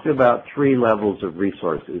we talked about 3 levels of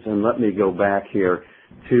resources, and let me go back here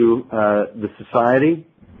to the Society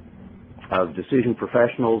of Decision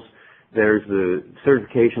Professionals. There's the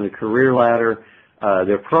Certification and Career Ladder.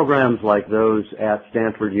 There are programs like those at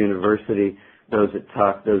Stanford University, those at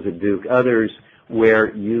Tuck, those at Duke, others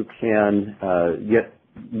where you can get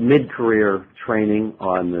mid-career training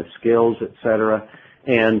on the skills, et cetera,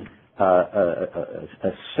 and a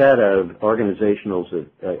set of organizations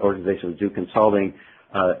do consulting,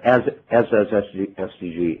 as does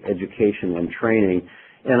SDG, education and training.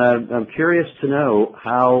 And I'm curious to know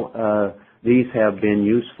how these have been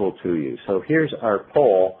useful to you. So here's our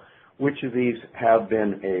poll. Which of these have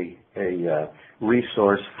been a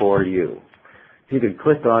resource for you? If you could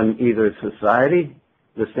click on either Society,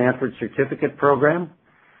 the Stanford Certificate Program,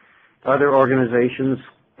 other organizations,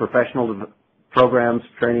 professional programs,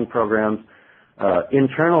 training programs,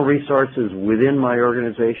 internal resources within my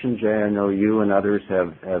organization. Jay, I know you and others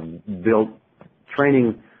have built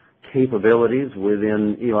training capabilities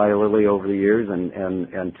within Eli Lilly over the years and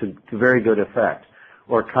to very good effect,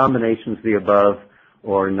 or combinations of the above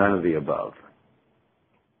or none of the above.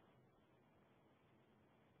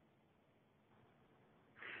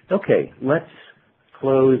 Okay, let's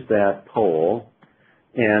close that poll,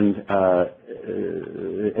 and as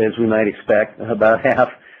we might expect, about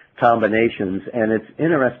half combinations, and it's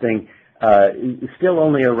interesting, still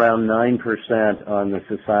only around 9% on the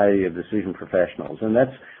Society of Decision Professionals, and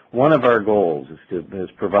that's one of our goals, is to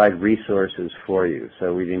provide resources for you,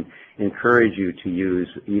 so we encourage you to use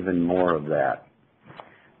even more of that.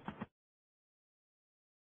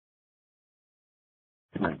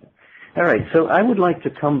 All right, so I would like to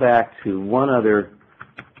come back to one other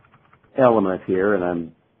element here, and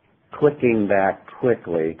I'm clicking back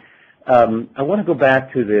quickly. I want to go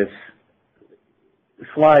back to this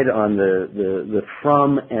slide on the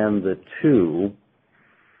from and the to,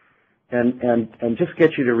 and just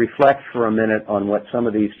get you to reflect for a minute on what some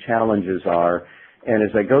of these challenges are. And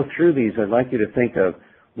as I go through these, I'd like you to think of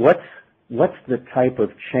what's the type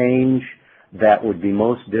of change that would be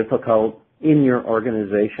most difficult in your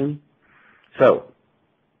organization. So,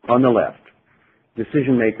 on the left,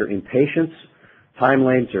 decision maker impatience.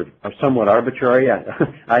 Timelines are somewhat arbitrary.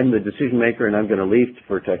 I'm the decision maker and I'm going to leave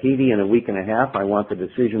for Tahiti in a week and a half. I want the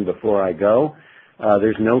decision before I go.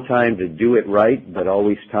 There's no time to do it right, but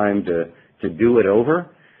always time to do it over.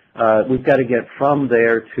 We've got to get from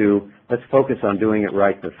there to let's focus on doing it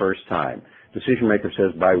right the first time. Decision maker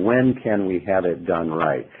says, by when can we have it done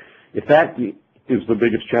right? If that is the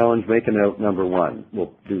biggest challenge, make a note, number 1.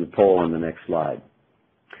 We'll do the poll on the next slide.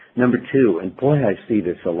 Number 2, and boy, I see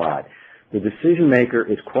this a lot. The decision maker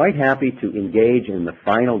is quite happy to engage in the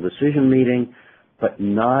final decision meeting, but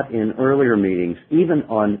not in earlier meetings, even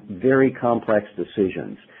on very complex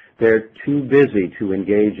decisions. They're too busy to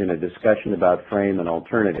engage in a discussion about frame and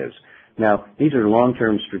alternatives. Now, these are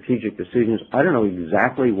long-term strategic decisions. I don't know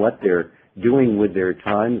exactly what they're doing with their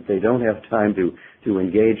time. They don't have time to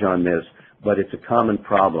engage on this, but it's a common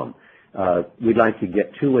problem. We'd like to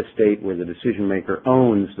get to a state where the decision maker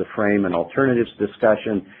owns the frame and alternatives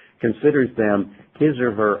discussion, considers them his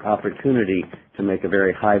or her opportunity to make a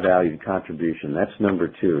very high-valued contribution. That's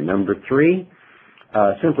number 2. Number 3,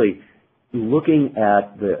 simply looking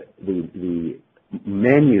at the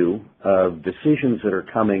menu of decisions that are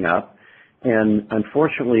coming up and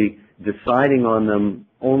unfortunately deciding on them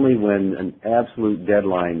only when an absolute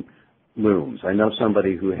deadline looms. I know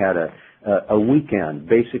somebody who had a weekend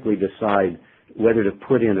basically decide whether to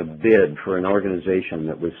put in a bid for an organization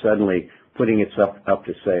that was suddenly putting it up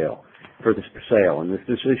to sale, for sale. And this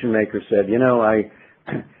decision maker said, you know, I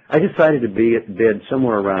decided to bid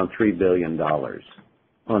somewhere around $3 billion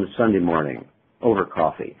on a Sunday morning over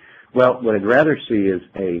coffee. Well, what I'd rather see is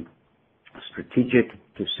a strategic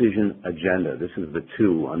decision agenda. This is the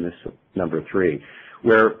 2 on this number 3,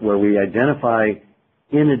 where we identify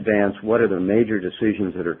in advance what are the major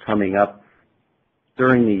decisions that are coming up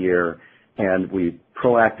during the year, and we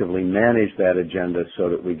proactively manage that agenda so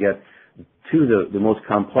that we get to the most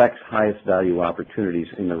complex, highest value opportunities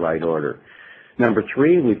in the right order. Number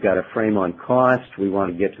 3, we've got a frame on cost. We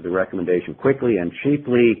want to get to the recommendation quickly and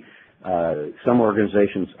cheaply. Some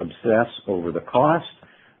organizations obsess over the cost.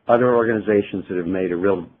 Other organizations that have made a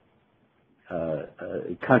real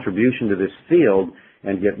contribution to this field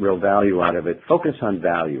and get real value out of it focus on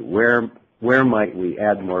value. Where might we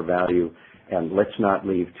add more value, and let's not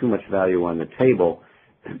leave too much value on the table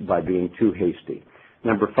by being too hasty.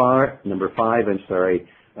 Number five,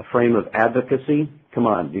 a frame of advocacy. Come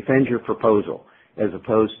on, defend your proposal, as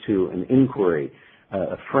opposed to an inquiry,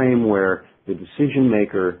 a frame where the decision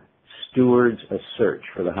maker stewards a search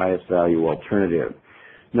for the highest value alternative.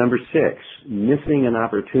 Number 6, missing an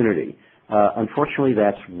opportunity. Unfortunately,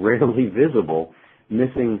 that's rarely visible.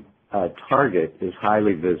 Missing a target is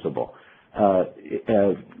highly visible.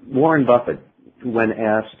 Warren Buffett, when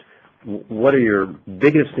asked, what are your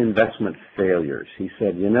biggest investment failures? He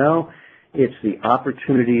said, you know, it's the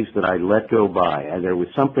opportunities that I let go by. And there was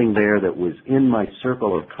something there that was in my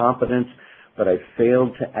circle of competence, but I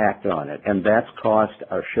failed to act on it. And that's cost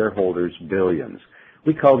our shareholders billions.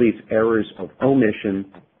 We call these errors of omission.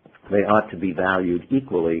 They ought to be valued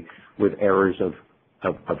equally with errors of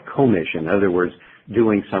commission. In other words,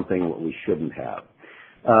 doing something that we shouldn't have.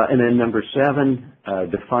 And then number 7,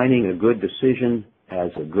 defining a good decision as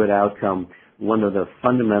a good outcome. One of the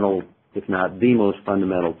fundamental, if not the most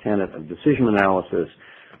fundamental tenet of decision analysis,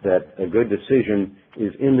 that a good decision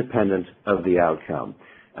is independent of the outcome.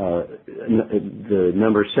 The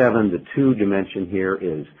number 7, the 2 dimension here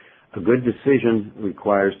is a good decision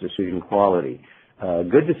requires decision quality. A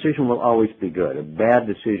good decision will always be good. A bad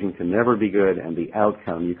decision can never be good, and the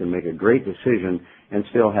outcome, you can make a great decision and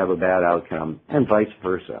still have a bad outcome, and vice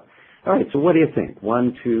versa. All right, so what do you think?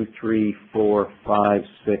 1, 2, 3, 4, 5,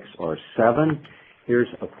 6, or 7? Here's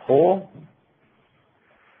a poll.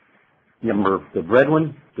 The red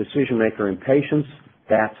one, decision maker impatience.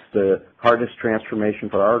 That's the hardest transformation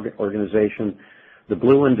for our organization. The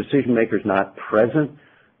blue one, decision makers not present.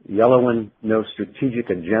 Yellow one, no strategic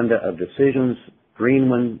agenda of decisions. Green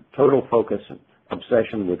one, total focus,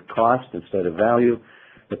 obsession with cost instead of value.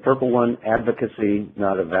 The purple one, advocacy,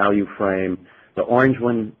 not a value frame. The orange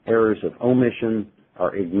one, errors of omission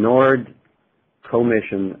are ignored.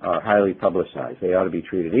 Commission are highly publicized. They ought to be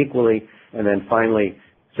treated equally. And then finally,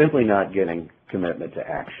 simply not getting commitment to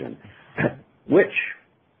action. Which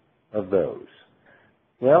of those?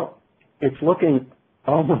 Well, it's looking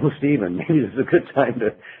almost even. Maybe this is a good time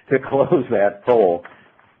to close that poll.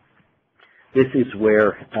 This is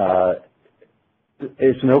where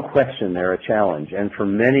there's no question they're a challenge, and for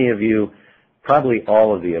many of you, probably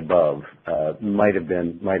all of the above might have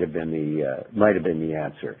been the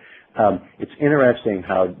answer. It's interesting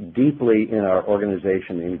how deeply in our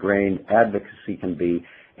organization ingrained advocacy can be,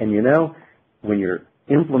 and you know, when you're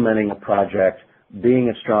implementing a project, being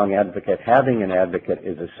a strong advocate, having an advocate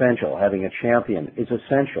is essential. Having a champion is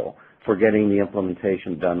essential for getting the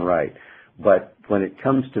implementation done right. But when it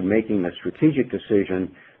comes to making a strategic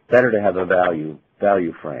decision, better to have a value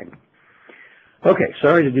frame. Okay,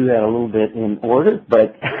 sorry to do that a little bit in order,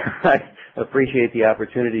 but I appreciate the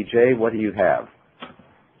opportunity. Jay, what do you have?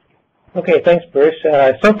 Okay, thanks, Bruce.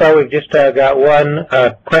 So far, we've just got one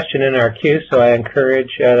question in our queue, so I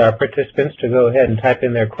encourage our participants to go ahead and type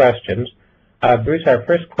in their questions. Bruce, our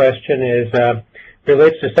first question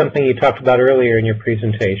relates to something you talked about earlier in your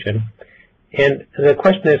presentation. And the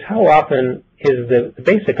question is, how often is the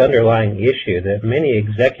basic underlying issue that many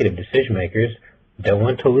executive decision makers don't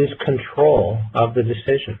want to lose control of the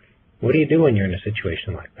decision? What do you do when you're in a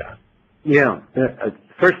situation like that? Yeah.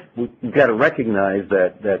 First, we've got to recognize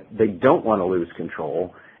that they don't want to lose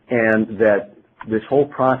control, and that this whole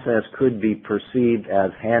process could be perceived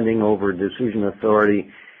as handing over decision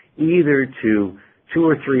authority either to 2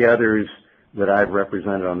 or 3 others that I've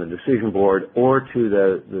represented on the decision board, or to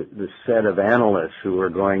the set of analysts who are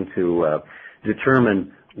going to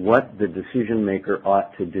determine what the decision maker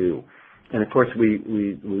ought to do. And of course,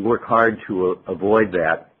 we work hard to avoid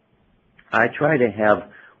that. I try to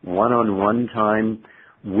have one-on-one time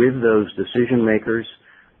with those decision makers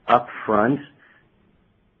up front,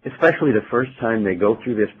 especially the first time they go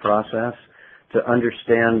through this process, to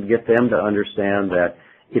understand, get them to understand that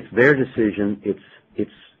it's their decision,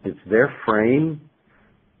 it's their frame,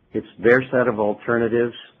 it's their set of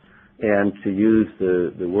alternatives, and to use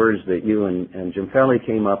the words that you and Jim Felly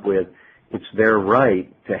came up with, it's their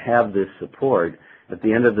right to have this support. At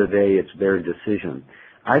the end of the day, it's their decision.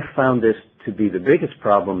 I found this to be the biggest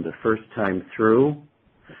problem the first time through.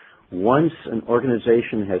 Once an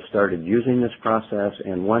organization has started using this process,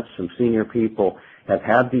 and once some senior people have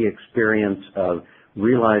had the experience of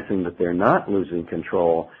realizing that they're not losing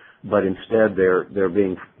control, but instead they're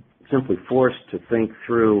being simply forced to think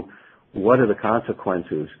through what are the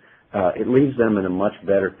consequences, it leaves them in a much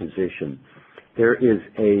better position. There is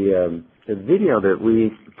a video that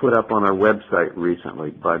we put up on our website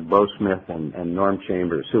recently by Bo Smith and Norm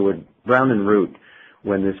Chambers, who were Brown and Root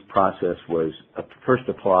when this process was first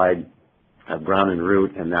applied at Brown and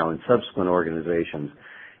Root and now in subsequent organizations.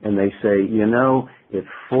 And they say, you know, it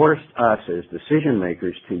forced us as decision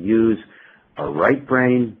makers to use our right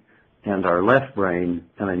brain and our left brain,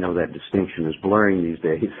 and I know that distinction is blurring these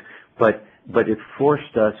days, but it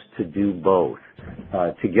forced us to do both,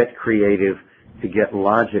 to get creative, to get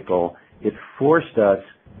logical. It forced us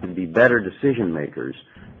to be better decision makers.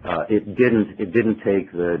 It didn't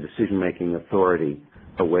take the decision-making authority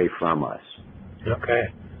away from us. Okay.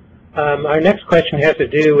 Our next question has to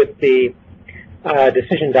do with the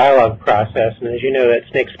decision dialogue process, and as you know, that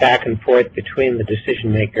snakes back and forth between the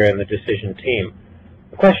decision maker and the decision team.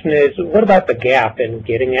 The question is, what about the gap in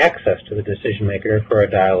getting access to the decision maker for a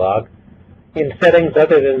dialogue in settings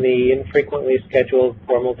other than the infrequently scheduled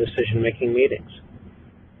formal decision-making meetings?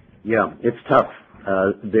 Yeah, it's tough.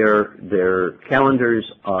 Their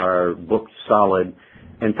calendars are booked solid.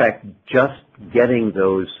 In fact, just getting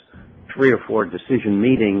those 3 or 4 decision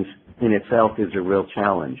meetings in itself is a real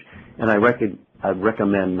challenge. And I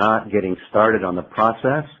recommend not getting started on the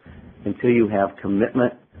process until you have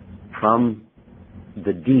commitment from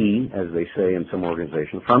the D, as they say in some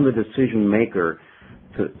organizations, from the decision maker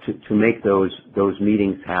to make those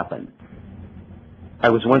meetings happen. I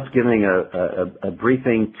was once giving a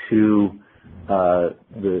briefing to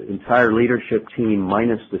the entire leadership team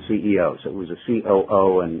minus the CEO. So it was a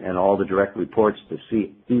COO and all the direct reports to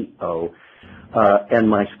CEO. And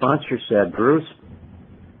my sponsor said, Bruce,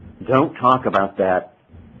 don't talk about that.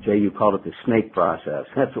 Jay, you called it the snake process.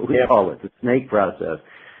 That's what we call it, the snake process.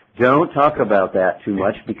 Don't talk about that too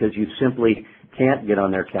much because you simply can't get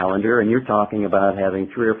on their calendar, and you're talking about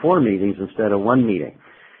having 3 or 4 meetings instead of 1 meeting.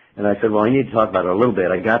 And I said, well, I need to talk about it a little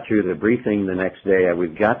bit. I got through the briefing the next day. We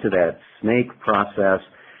got to that snake process,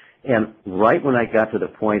 and right when I got to the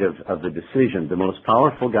point of the decision, the most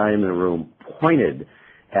powerful guy in the room pointed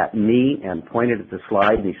at me and pointed at the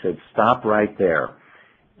slide, and he said, stop right there.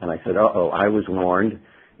 And I said, uh-oh, I was warned.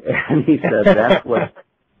 And he said,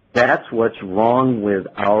 that's what's wrong with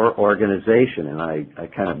our organization. And I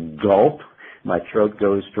kind of gulp. My throat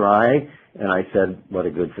goes dry. And I said, what a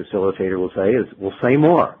good facilitator will say is, we'll say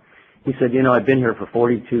more. He said, you know, I've been here for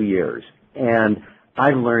 42 years, and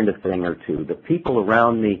I've learned a thing or two. The people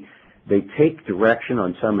around me, they take direction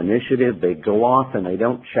on some initiative. They go off, and they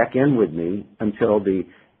don't check in with me until the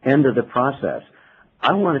end of the process.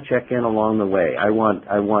 I want to check in along the way. I want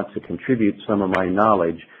to contribute some of my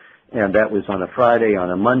knowledge. And that was on a Friday. On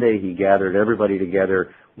a Monday, he gathered everybody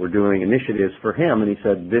together. We're doing initiatives for him, and he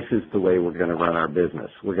said, this is the way we're going to run our business.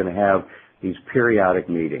 We're going to have these periodic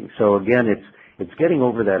meetings. So again, it's getting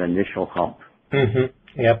over that initial hump.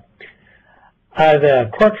 Mm-hmm. Yep. The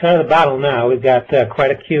cork's out of the bottle now. We've got quite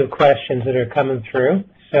a few questions that are coming through.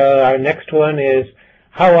 So our next one is,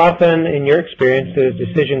 how often, in your experience, is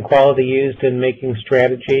decision quality used in making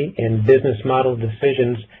strategy and business model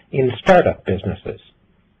decisions in startup businesses?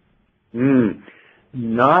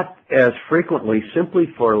 Not as frequently, simply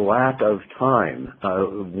for lack of time.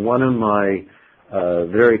 One of my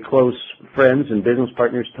very close friends and business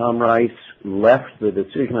partners, Tom Rice, left the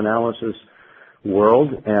decision analysis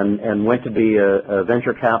world and went to be a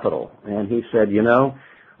venture capital. And he said, you know,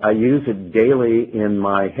 I use it daily in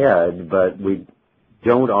my head, but we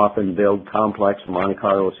don't often build complex Monte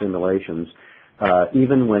Carlo simulations,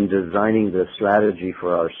 even when designing the strategy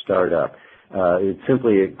for our startup. It's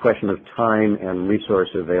simply a question of time and resource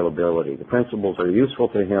availability. The principles are useful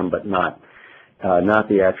to him, but not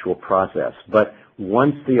the actual process. But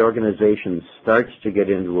once the organization starts to get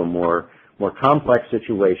into a more complex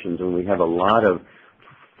situations, and we have a lot of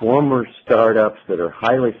former startups that are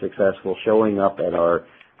highly successful showing up at our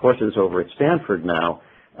courses over at Stanford now,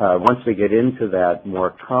 once they get into that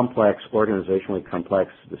more complex, organizationally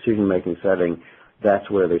complex decision-making setting, that's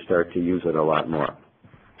where they start to use it a lot more.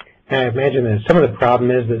 I imagine that some of the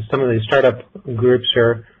problem is that some of these startup groups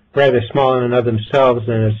are rather small in and of themselves,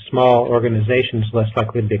 and as small organizations less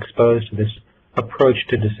likely to be exposed to this approach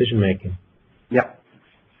to decision-making. Yeah.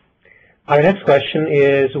 Our next question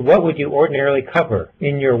is, what would you ordinarily cover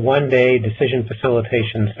in your one-day decision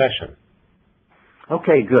facilitation session?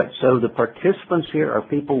 Okay, good. So the participants here are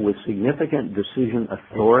people with significant decision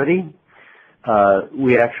authority.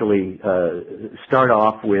 We actually start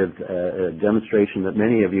off with a demonstration that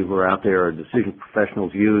many of you who are out there are decision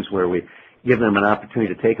professionals use, where we give them an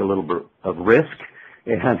opportunity to take a little bit of risk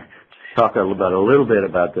and talk a little bit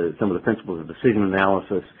about some of the principles of decision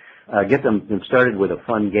analysis. get them started with a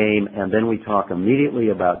fun game, and then we talk immediately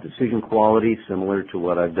about decision quality, similar to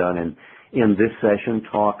what I've done in this session,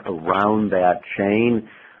 talk around that chain,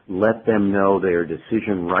 let them know their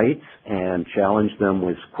decision rights, and challenge them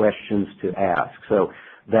with questions to ask. So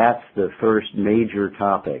that's the first major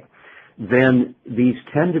topic. Then these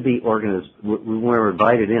tend to be when we're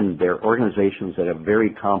invited in, they're organizations that have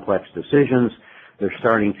very complex decisions. They're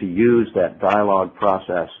starting to use that dialogue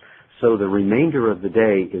process. So the remainder of the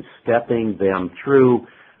day is stepping them through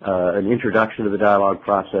an introduction to the dialogue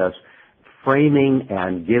process, framing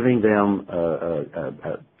and giving them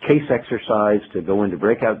a case exercise to go into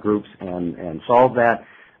breakout groups and solve that.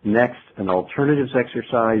 Next, an alternatives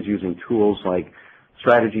exercise using tools like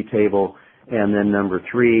strategy table. And then number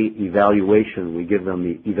 3, evaluation. We give them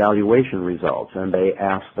the evaluation results, and they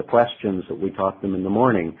ask the questions that we taught them in the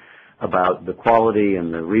morning about the quality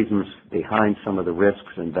and the reasons behind some of the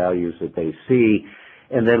risks and values that they see.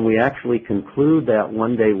 And then we actually conclude that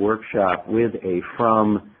one-day workshop with a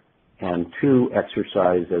from and to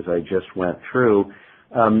exercise, as I just went through,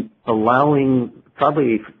 allowing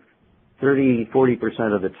probably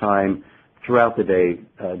 30–40% of the time throughout the day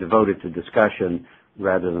devoted to discussion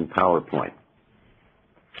rather than PowerPoint.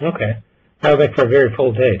 Okay. That would make for a very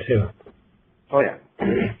full day, too. Oh, yeah.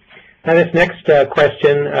 Now, this next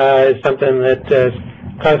question is something that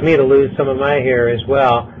caused me to lose some of my hair as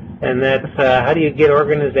well, and that's how do you get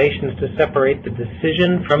organizations to separate the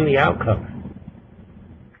decision from the outcome?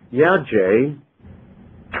 Yeah, Jay.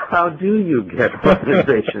 How do you get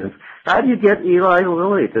organizations? How do you get Eli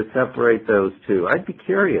Lilly to separate those two? I'd be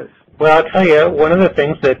curious. Well, I'll tell you, one of the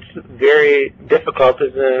things that's very difficult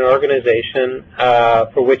is in an organization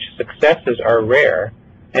for which successes are rare,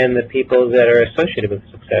 and the people that are associated with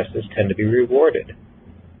successes tend to be rewarded.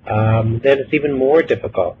 Then it's even more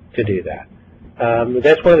difficult to do that.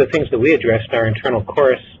 That's one of the things that we address in our internal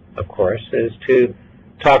course, of course, is to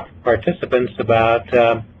talk to participants about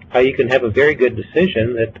how you can have a very good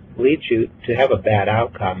decision that leads you to have a bad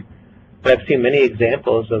outcome. But I've seen many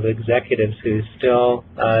examples of executives who still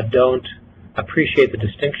don't appreciate the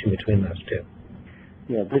distinction between those two.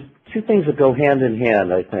 Yeah, there's two things that go hand in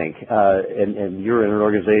hand, I think. And you're in an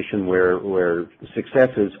organization where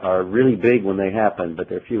successes are really big when they happen, but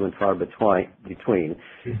they're few and far between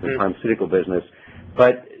the pharmaceutical business.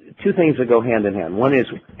 But two things that go hand in hand. One is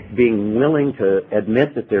being willing to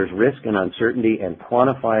admit that there's risk and uncertainty and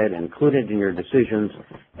quantify it, include it in your decisions.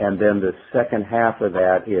 And then the second half of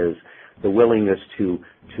that is the willingness to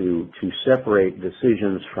separate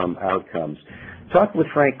decisions from outcomes. Talked with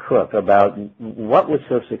Frank Cook about what was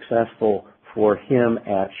so successful for him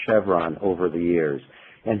at Chevron over the years.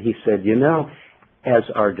 And he said, you know, as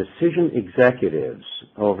our decision executives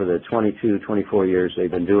over the 22, 24 years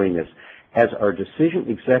they've been doing this, as our decision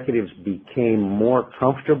executives became more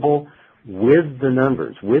comfortable with the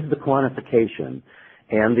numbers, with the quantification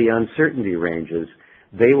and the uncertainty ranges,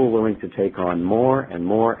 they were willing to take on more and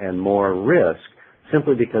more and more risk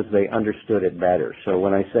simply because they understood it better. So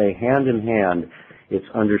when I say hand in hand, it's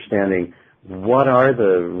understanding what are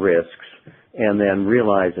the risks and then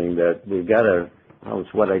realizing that we've got to, well,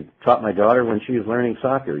 it's what I taught my daughter when she was learning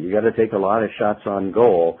soccer. You got to take a lot of shots on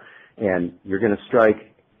goal, and you're going to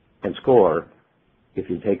strike and score if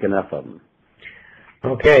you take enough of them.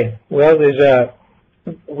 Okay. Well, there's a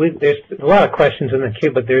lot of questions in the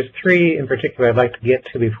queue, but there's 3 in particular I'd like to get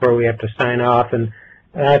to before we have to sign off, and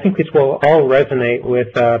I think these will all resonate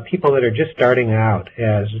with people that are just starting out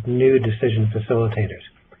as new decision facilitators.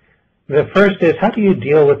 The first is, how do you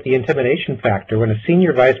deal with the intimidation factor when a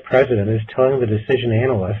senior vice president is telling the decision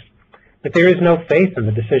analyst that there is no faith in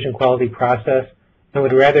the decision quality process and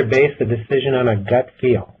would rather base the decision on a gut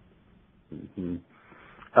feel?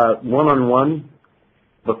 One-on-one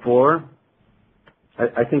before,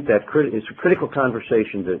 I think that it's a critical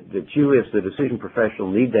conversation that you as the decision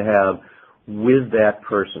professional need to have with that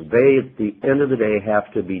person. They, at the end of the day,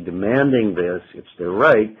 have to be demanding this, it's their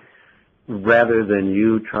right, rather than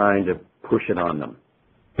you trying to push it on them.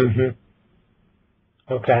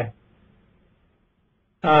 Okay.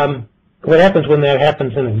 What happens when that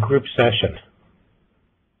happens in a group session?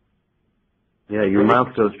 Yeah, your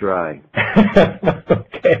mouth goes dry.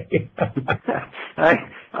 Okay.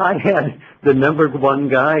 I had the number 1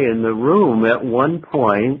 guy in the room at one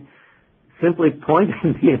point simply point at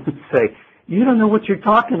me and say, you don't know what you're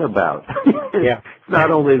talking about. Yeah. It's not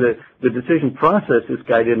only the decision process this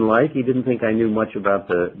guy didn't like, he didn't think I knew much about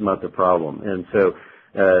the problem. And so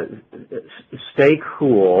stay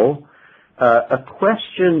cool. A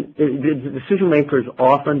question, decision makers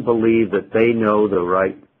often believe that they know the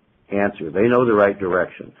right answer. They know the right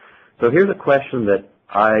direction. So here's a question that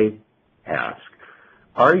I ask.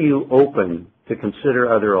 are you open to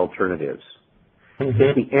consider other alternatives?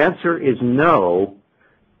 If the answer is no,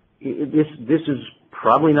 this is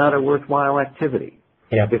probably not a worthwhile activity.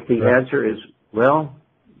 Yep. If the answer is, well,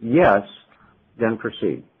 yes, then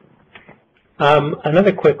proceed.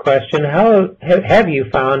 Another quick question. How have you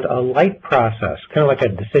found a light process, kind of like a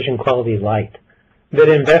decision quality light, that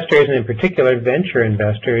investors, and in particular venture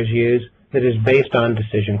investors, use that is based on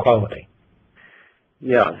decision quality?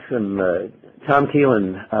 Yeah, Tom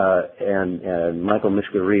Keelan and Michael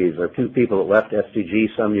Mishka-Reeves are two people that left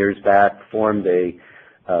SDG some years back, formed an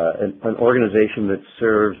organization that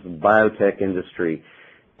serves the biotech industry.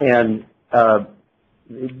 And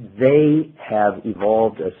they have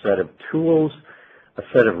evolved a set of tools, a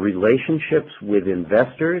set of relationships with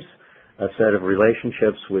investors, a set of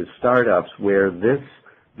relationships with startups where this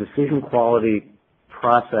decision quality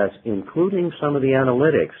process, including some of the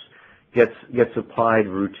analytics, gets applied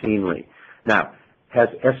routinely. Now, has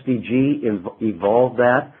SDG evolved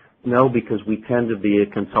that? No, because we tend to be a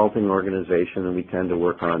consulting organization and we tend to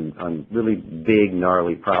work on really big,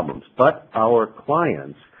 gnarly problems. But our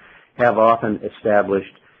clients have often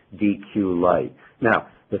established DQ Light. Now,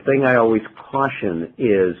 the thing I always caution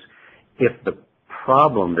is if the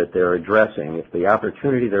problem that they're addressing, if the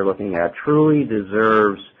opportunity they're looking at truly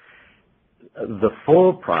deserves the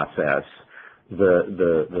full process,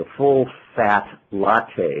 the full fat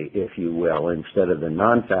latte, if you will, instead of the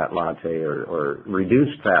non-fat latte or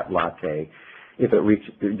reduced fat latte, if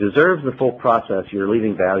it deserves the full process, you're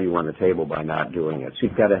leaving value on the table by not doing it. So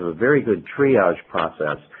you've got to have a very good triage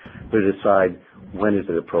process to decide when is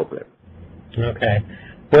it appropriate. Okay.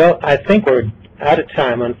 Well, I think we're out of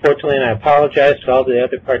time, unfortunately, and I apologize to all the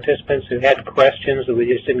other participants who had questions, and we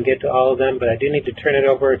just didn't get to all of them, but I do need to turn it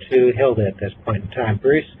over to Hilda at this point in time.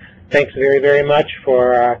 Bruce, thanks very, very much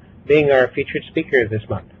for being our featured speaker this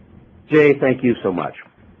month. Jay, thank you so much.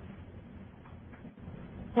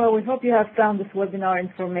 Well, we hope you have found this webinar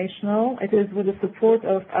informational. It is with the support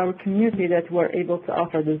of our community that we're able to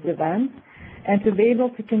offer this event. And to be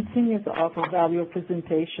able to continue to offer value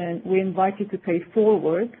presentation, we invite you to pay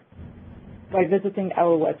forward by visiting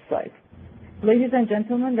our website. Ladies and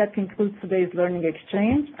gentlemen, that concludes today's Learning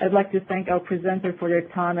Exchange. I'd like to thank our presenter for their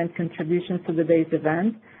time and contributions to today's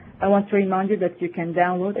event. I want to remind you that you can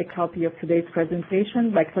download a copy of today's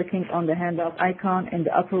presentation by clicking on the handout icon in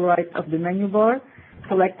the upper right of the menu bar,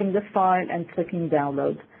 selecting the file, and clicking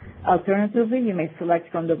download. Alternatively, you may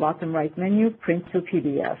select from the bottom right menu, print to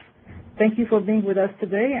PDF. Thank you for being with us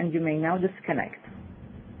today, and you may now disconnect.